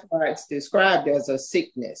think that's why it's described as a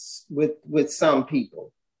sickness with some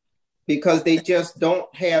people, because they just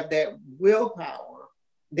don't have that willpower.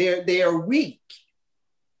 They're weak,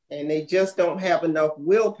 and they just don't have enough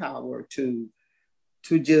willpower to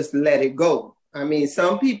just let it go. I mean,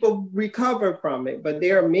 some people recover from it, but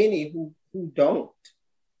there are many who don't.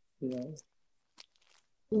 Well,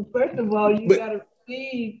 first of all, you got to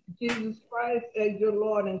receive Jesus Christ as your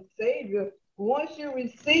Lord and Savior. Once you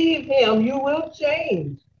receive him, you will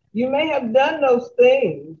change. You may have done those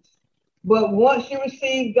things, but once you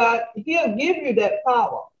receive God, he'll give you that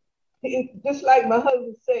power. Just like my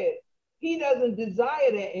husband said, he doesn't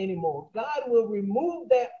desire that anymore. God will remove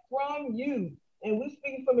that from you. And we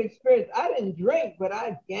speak from experience. I didn't drink, but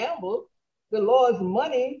I gambled the Lord's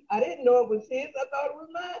money. I didn't know it was his. I thought it was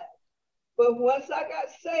mine. But once I got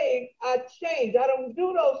saved, I changed. I don't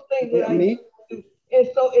do those things that I used to do. And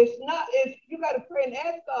so you got to pray and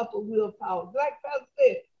ask God for willpower. Like Pastor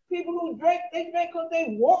said, people who drink, they drink because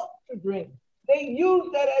they want to drink. They use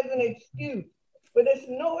that as an excuse. But there's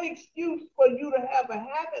no excuse for you to have a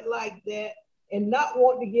habit like that and not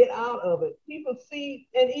want to get out of it. People see,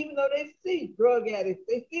 and even though they see drug addicts,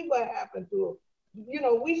 they see what happened to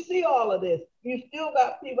them. We see all of this. You still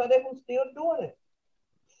got people there who still doing it.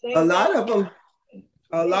 A lot of them.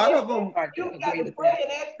 You got to pray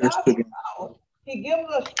and ask God for power. He gives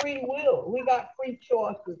us free will. We got free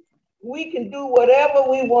choices. We can do whatever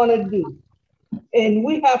we want to do. And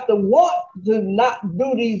we have to want to not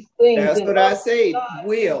do these things. That's what I say,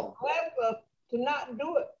 will. Bless us to not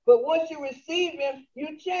do it. But once you receive him,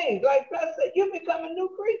 you change. Like Pastor said, you become a new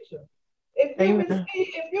creature. If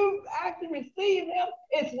you actually receive him,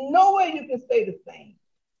 it's no way you can stay the same.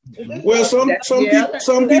 Well,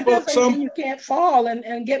 some people, you can't fall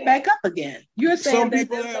and get back up again. You're saying some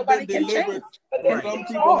people have been delivered. Some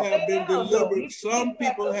people have been delivered. Some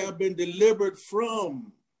people have been delivered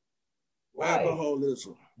from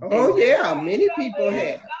alcoholism. Oh yeah, many people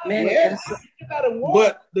have.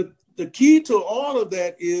 But the key to all of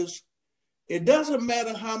that is, it doesn't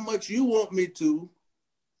matter how much you want me to.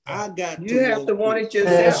 I got you have to want it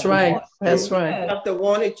yourself. That's right. That's right. You have to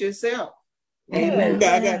want it yourself. Amen.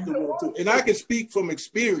 I got to want to, and I can speak from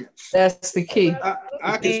experience. That's the key.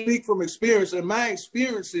 I can speak from experience, and my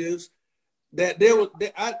experience is that there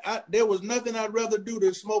was nothing I'd rather do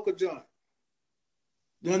than smoke a joint.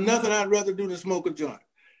 There's nothing I'd rather do than smoke a joint.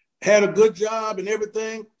 Had a good job and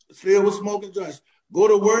everything, still was smoking joints. Go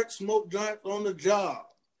to work, smoke joints on the job.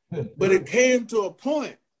 But it came to a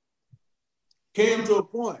point came to a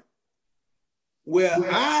point where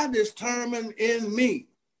I determined in me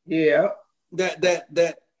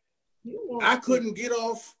that I couldn't get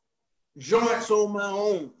off joints on my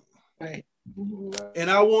own. Right. And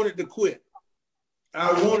I wanted to quit.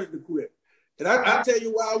 I wanted to quit. And I tell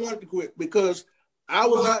you why I wanted to quit, because I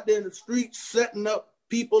was out there in the streets setting up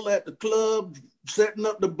people at the club, setting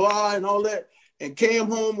up the bar and all that, and came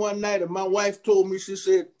home one night and my wife told me, she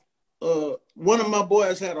said, one of my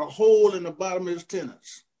boys had a hole in the bottom of his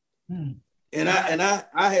tennis. And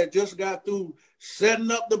I had just got through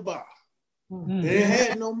setting up the bar. And it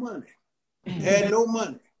had no money. Had no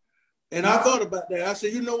money. And I thought about that. I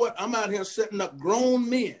said, you know what? I'm out here setting up grown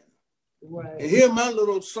men. Right. And here my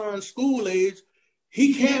little son, school age,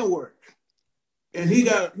 he can't work. And he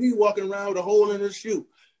walking around with a hole in his shoe.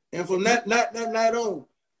 And from that night on,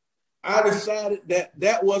 I decided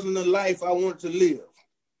that wasn't the life I wanted to live.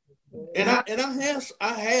 And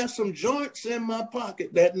I had some joints in my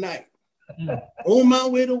pocket that night on my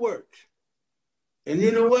way to work. And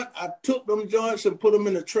you know what? I took them joints and put them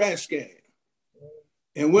in a trash can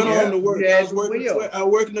and went on to work. I was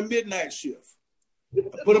working the midnight shift. I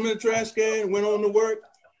put them in the trash can, went on to work.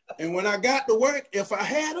 And when I got to work, if I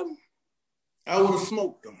had them, I would have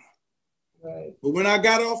smoked them. Right. But when I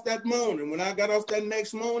got off that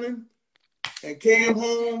next morning and came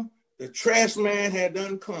home, the trash man had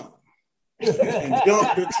done come and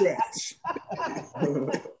dumped the trash.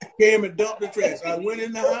 Came and dumped the trash. I went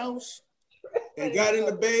in the house and got in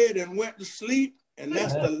the bed and went to sleep. And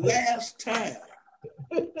that's the last time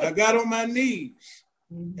I got on my knees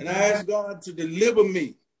and I asked God to deliver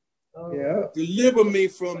me. Deliver me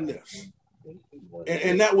from this.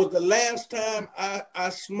 And that was the last time I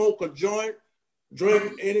smoked a joint,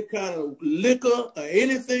 drank any kind of liquor or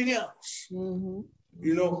anything else. You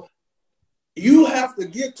know, you have to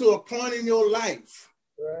get to a point in your life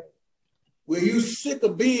where you're sick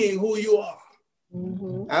of being who you are.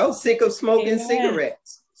 I was sick of smoking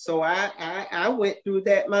cigarettes. So I went through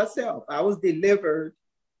that myself. I was delivered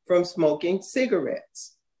from smoking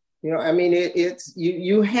cigarettes. You know, I mean, it's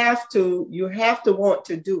you have to want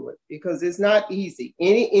to do it because it's not easy.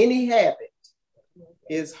 Any habit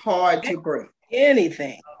is hard to break.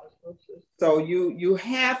 Anything. So you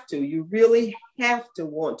really have to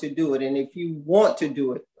want to do it. And if you want to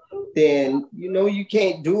do it, then you know you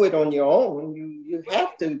can't do it on your own. You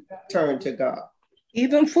have to turn to God.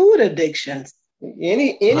 Even food addictions.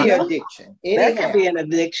 Any addiction. That could be an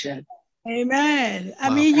addiction. Amen.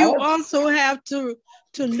 I mean, you also have to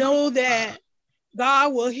know that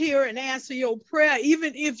God will hear and answer your prayer,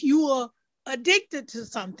 even if you are addicted to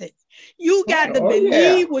something. You got to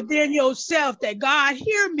believe within yourself that God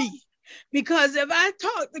hear me. Because if I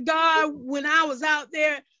talked to God when I was out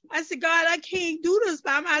there, I said, God, I can't do this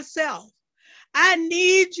by myself. I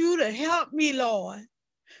need you to help me, Lord.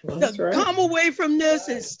 Come away from this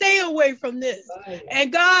and stay away from this.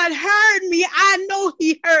 And God heard me. I know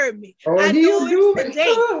he heard me. I know it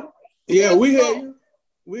today. Yeah, we hear you.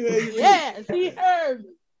 We hear you. Yes, he heard me.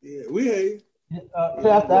 Yeah, we hear you.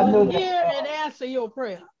 I know hear and answer your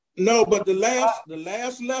prayer. No, but the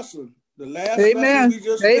last lesson we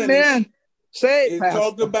just finished,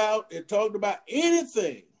 it talked about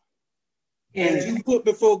anything that you put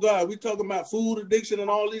before God. We talking about food addiction and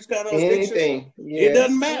all these kind of addictions. Anything. Yes. It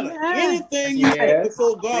doesn't matter. Anything you put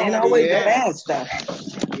before God. Ain't always the bad stuff.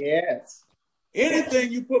 Yes.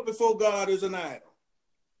 Anything you put before God is an idol.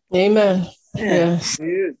 Amen. Yes.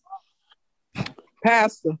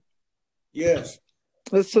 Pastor. Yes.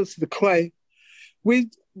 Sister Clay. We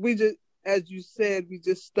just, as you said, we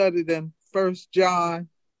just studied in 1 John.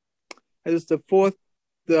 It's the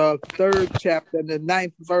third chapter and the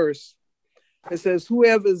 9th verse. It says,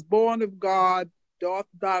 whoever is born of God doth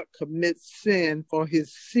not commit sin, for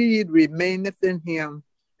his seed remaineth in him,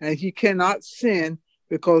 and he cannot sin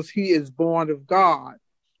because he is born of God,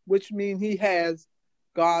 which means he has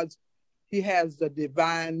the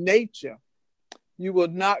divine nature. You will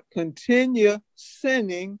not continue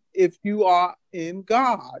sinning if you are in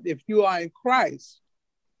God, if you are in Christ.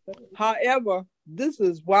 However, this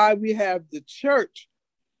is why we have the church.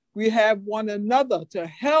 We have one another to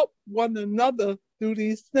help one another through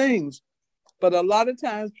these things. But a lot of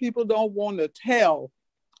times people don't want to tell,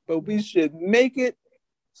 but we should make it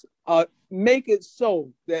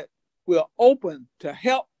so that we're open to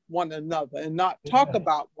help one another and not talk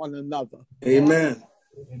about one another. Amen.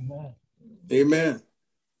 Amen. Amen.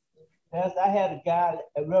 As I had a guy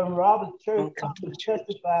at Reverend Robert's church who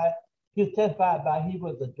testified about he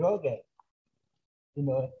was a drug addict. You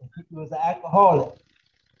know, he was an alcoholic.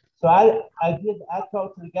 So I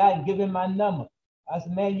talked to the guy and give him my number. I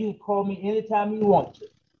said, man, you can call me anytime you want to.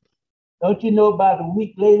 Don't you know, about a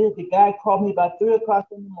week later, the guy called me about 3 o'clock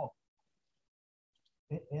in the morning.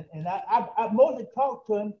 And I mostly talked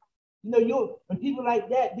to him. You know, when people like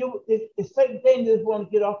that, it's certain things they just want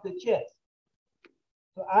to get off their chest.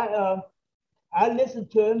 So I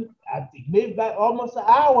listened to him. I think maybe about almost an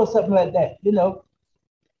hour or something like that. You know,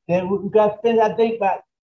 then we got finished. I think about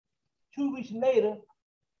 2 weeks later,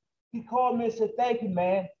 he called me and said, "Thank you,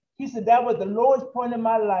 man." He said that was the lowest point in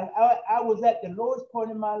my life. I was at the lowest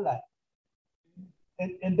point in my life.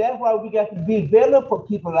 And that's why we got to be available for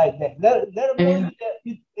people like that. Let them know that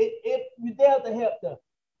if you're there to help them.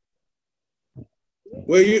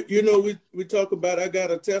 Well, you know, we talk about, I got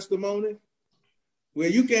a testimony. Well,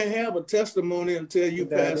 you can't have a testimony until you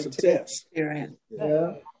pass a test. Yeah.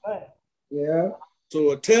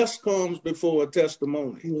 So a test comes before a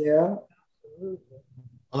testimony. Yeah.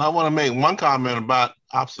 Well, I want to make one comment about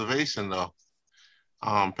observation, though.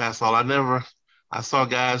 Pastor, I saw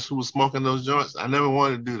guys who were smoking those joints. I never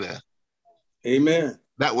wanted to do that. Amen.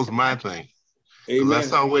 That was my thing. Amen. I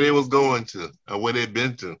saw where they was going to, or where they'd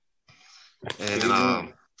been to.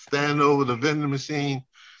 And standing over the vending machine,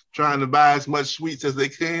 trying to buy as much sweets as they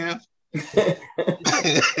can. Amen.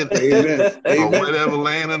 Or whatever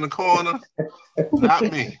laying in the corner.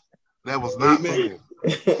 Not me. That was not me.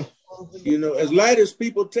 You know, as light as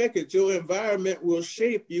people take it, your environment will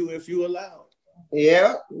shape you if you allow it.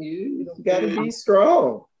 Yeah, you got to be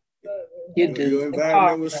strong. Your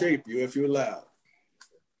environment will shape you if you allow it.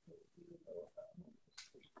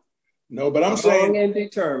 No, but I'm saying and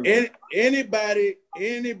determined. Anybody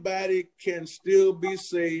can still be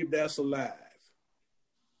saved that's alive.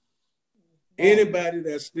 Anybody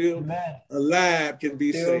that's still alive can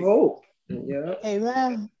be saved. Hope. Yeah.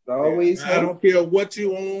 Amen. Always. I don't care what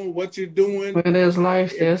you own, what you're doing. When there's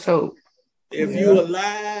life, there's hope. If you're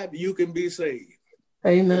alive, you can be saved.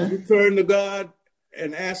 Amen. If you turn to God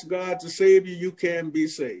and ask God to save you, you can be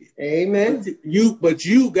saved. Amen. But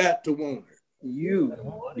you got to want it.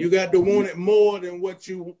 You got to want it more than what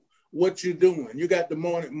you're doing. You got to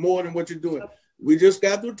want it more than what you're doing. We just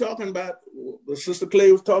got through talking about what Sister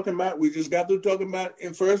Clay was talking about. We just got through talking about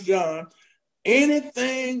in 1 John.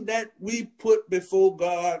 Anything that we put before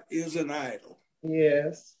God is an idol.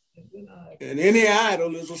 Yes. And any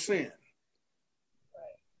idol is a sin.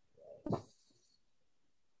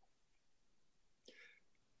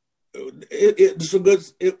 It's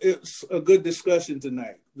a good discussion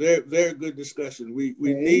tonight. Very, very good discussion. We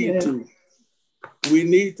need to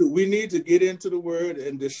get into the word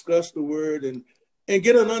and discuss the word and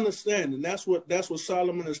get an understanding. That's what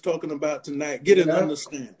Solomon is talking about tonight. Get an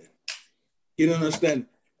understanding. Get an understanding.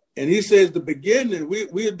 And he says the beginning,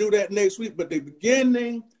 we'll do that next week, but the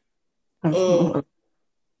beginning of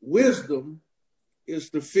wisdom is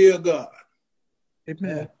to fear God.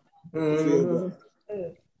 Amen. Fear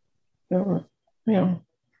God. Yeah.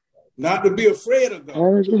 Not to be afraid of God.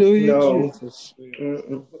 Hallelujah, No. Jesus.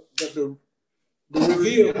 But to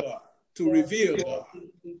reveal God. To reveal God.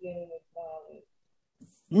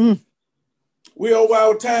 We over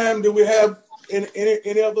our time. Do we have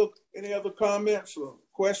any other comments or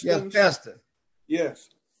questions? Yes, Pastor. Yes.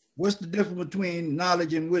 What's the difference between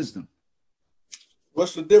knowledge and wisdom?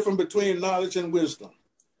 What's the difference between knowledge and wisdom?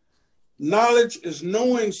 Knowledge is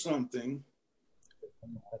knowing something.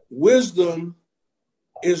 Wisdom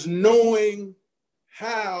is knowing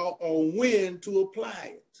how or when to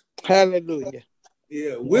apply it. Hallelujah.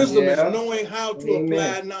 Yeah, wisdom is knowing how to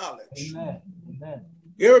apply knowledge. Amen.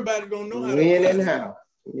 Everybody don't know how to apply and how.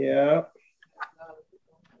 Yeah.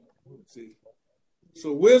 See.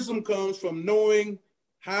 So wisdom comes from knowing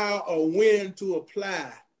how or when to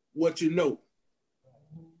apply what you know.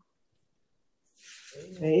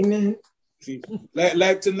 Amen. See,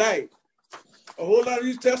 like tonight, a whole lot of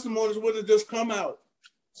these testimonies wouldn't have just come out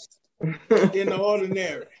in the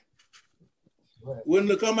ordinary. Wouldn't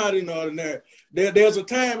have come out in the ordinary. There's a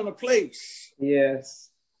time and a place. Yes.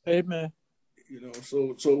 Amen. You know,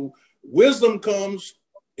 so wisdom comes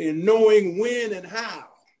in knowing when and how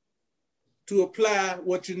to apply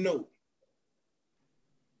what you know.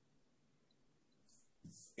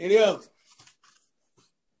 Any other?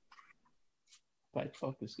 Like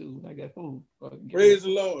talk to school, I got food. Praise the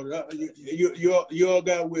Lord. You all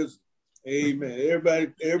got wisdom. Amen.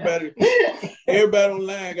 Everybody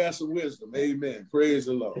online got some wisdom. Amen. Praise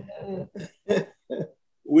the Lord.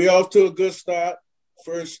 We off to a good start.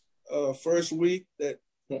 First week that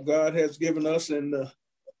God has given us in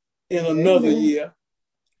another year.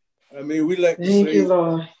 I mean, we like to say, you,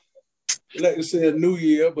 Lord. We like to say a new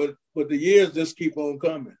year, but the years just keep on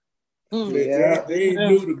coming. They ain't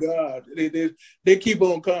new to God. They keep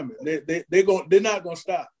on coming. They're not gonna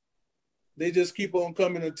stop. They just keep on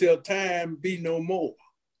coming until time be no more.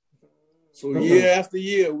 So year after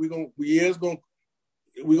year, we're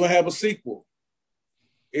gonna have a sequel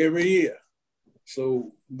every year. So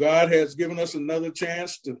God has given us another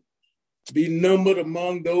chance to be numbered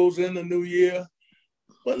among those in the new year.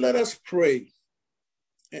 But let us pray,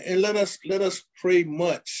 and let us pray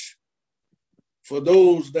much for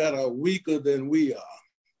those that are weaker than we are.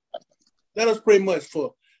 Let us pray much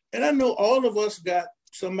for, and I know all of us got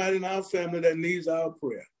somebody in our family that needs our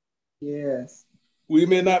prayer. Yes. We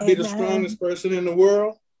may not be the strongest person in the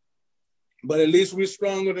world, but at least we're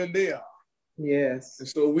stronger than they are. Yes. And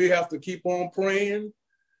so we have to keep on praying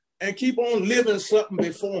and keep on living something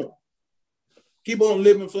before them. Keep on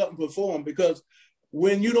living something before them, because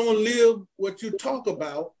when you don't live what you talk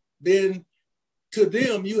about, then to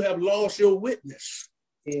them you have lost your witness.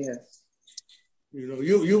 Yes. You know,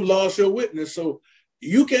 you lost your witness. So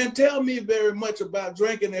you can't tell me very much about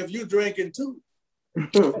drinking if you're drinking too.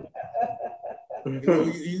 You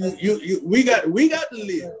know, we got to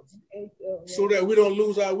live so that we don't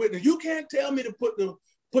lose our witness. You can't tell me to put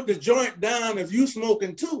the joint down if you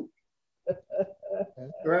smoking too.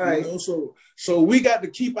 Right. You know, so we got to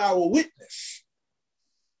keep our witness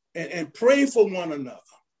and pray for one another,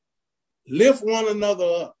 lift one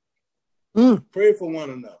another up, pray for one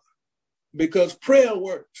another, because prayer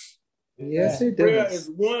works. Yes, it does. Prayer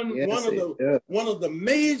is one of the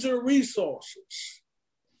major resources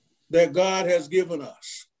that God has given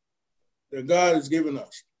us.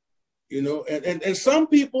 You know, and some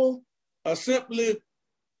people are simply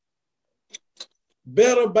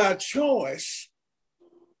better by choice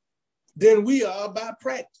than we are by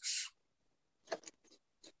practice.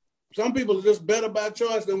 Some people are just better by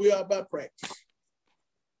choice than we are by practice.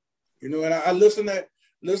 You know, and I listen to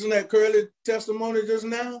Curly testimony just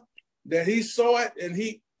now, that he saw it and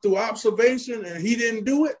he through observation and he didn't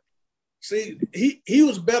do it. See, he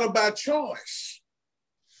was better by choice.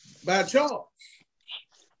 By choice.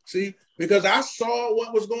 See, because I saw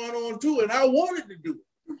what was going on too, and I wanted to do it.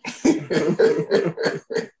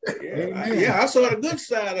 I saw the good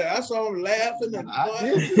side of it. I saw him laughing and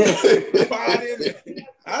partying.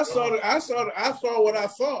 I saw what I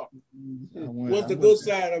thought was the good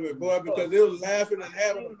side of it, boy, because they was laughing and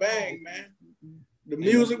having a bang, man. The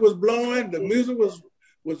music was blowing. The music was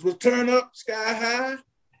turned up sky high.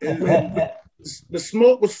 And the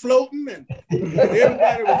smoke was floating, and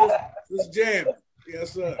everybody was jamming.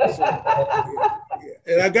 Yes, sir.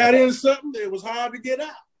 And I got in something that was hard to get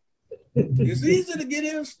out. It's easy to get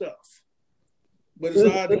in stuff, but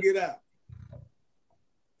it's hard to get out.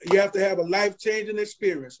 You have to have a life-changing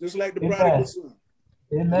experience, just like the prodigal son.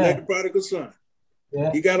 Amen. Like the prodigal son.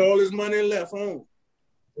 Yeah. He got all his money left home,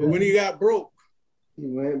 but when he got broke, he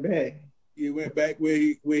went back. He went back where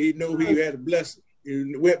he knew he had a blessing.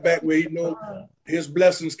 He went back where he knew his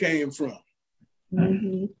blessings came from.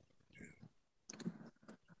 Mm-hmm.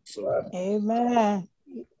 So, amen.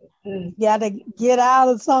 You got to get out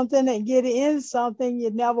of something and get in something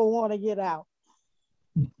you never want to get out.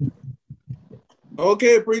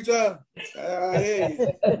 Okay, preacher. I hear you.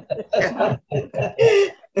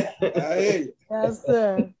 I hear you. Yes,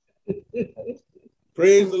 sir.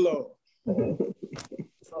 Praise the Lord.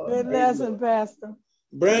 Good lesson, Pastor.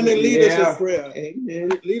 Brandon, lead us in prayer. Amen.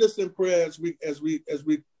 Lead us in prayer as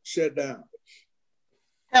we shut down.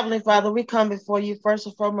 Heavenly Father, we come before you first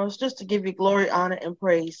and foremost just to give you glory, honor, and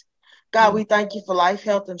praise. God, we thank you for life,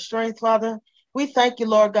 health, and strength, Father. We thank you,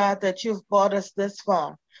 Lord God, that you've brought us this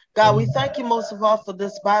far. God, we thank you most of all for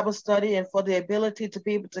this Bible study and for the ability to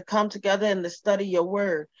be able to come together and to study your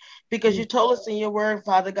word, because you told us in your word,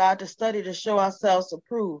 Father God, to study to show ourselves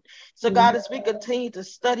approved. So God, as we continue to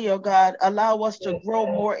study, oh God, allow us to grow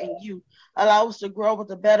more in you. Allow us to grow with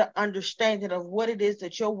a better understanding of what it is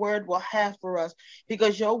that your word will have for us,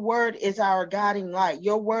 because your word is our guiding light.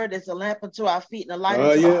 Your word is a lamp unto our feet and a light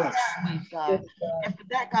unto our pathways, God. And for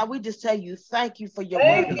that, God, we just tell you thank you for your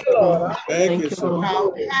word. Thank you, for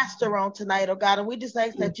our pastor on tonight, oh God. And we just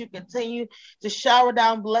ask that you continue to shower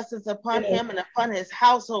down blessings upon him and upon his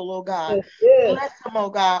household, oh God. Bless him, oh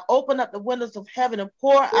God. Open up the windows of heaven and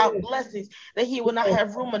pour out blessings that he will not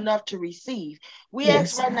have room enough to receive. We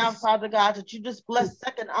ask right now, Father God, that you just bless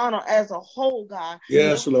Second Honor as a whole, God.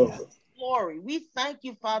 Yes, Lord. Glory. We thank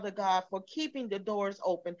you, Father God, for keeping the doors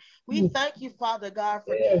open. We thank you, Father God,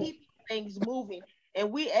 for keeping things moving.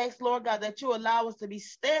 And we ask, Lord God, that you allow us to be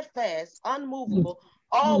steadfast, unmovable,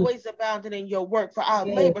 always abounding in your work, for our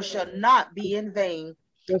labor shall not be in vain.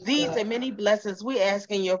 These and many blessings we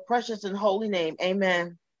ask in your precious and holy name.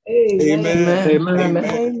 Amen. Amen. Amen.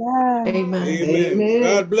 Amen. Amen.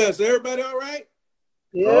 God bless. Everybody all right?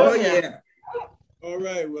 Oh, yeah. All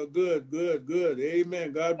right. Well, good.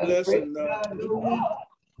 Amen. God bless. And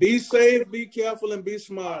be safe, be careful, and be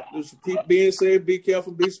smart. Just keep being safe, be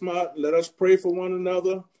careful, be smart. Let us pray for one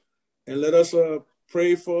another, and let us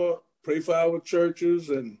pray for our churches,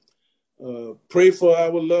 and pray for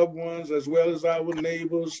our loved ones as well as our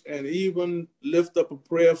neighbors, and even lift up a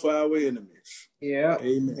prayer for our enemies. Yeah.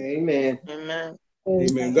 Amen. Amen.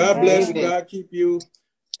 Amen. God bless you. God keep you.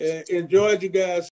 Enjoyed you guys.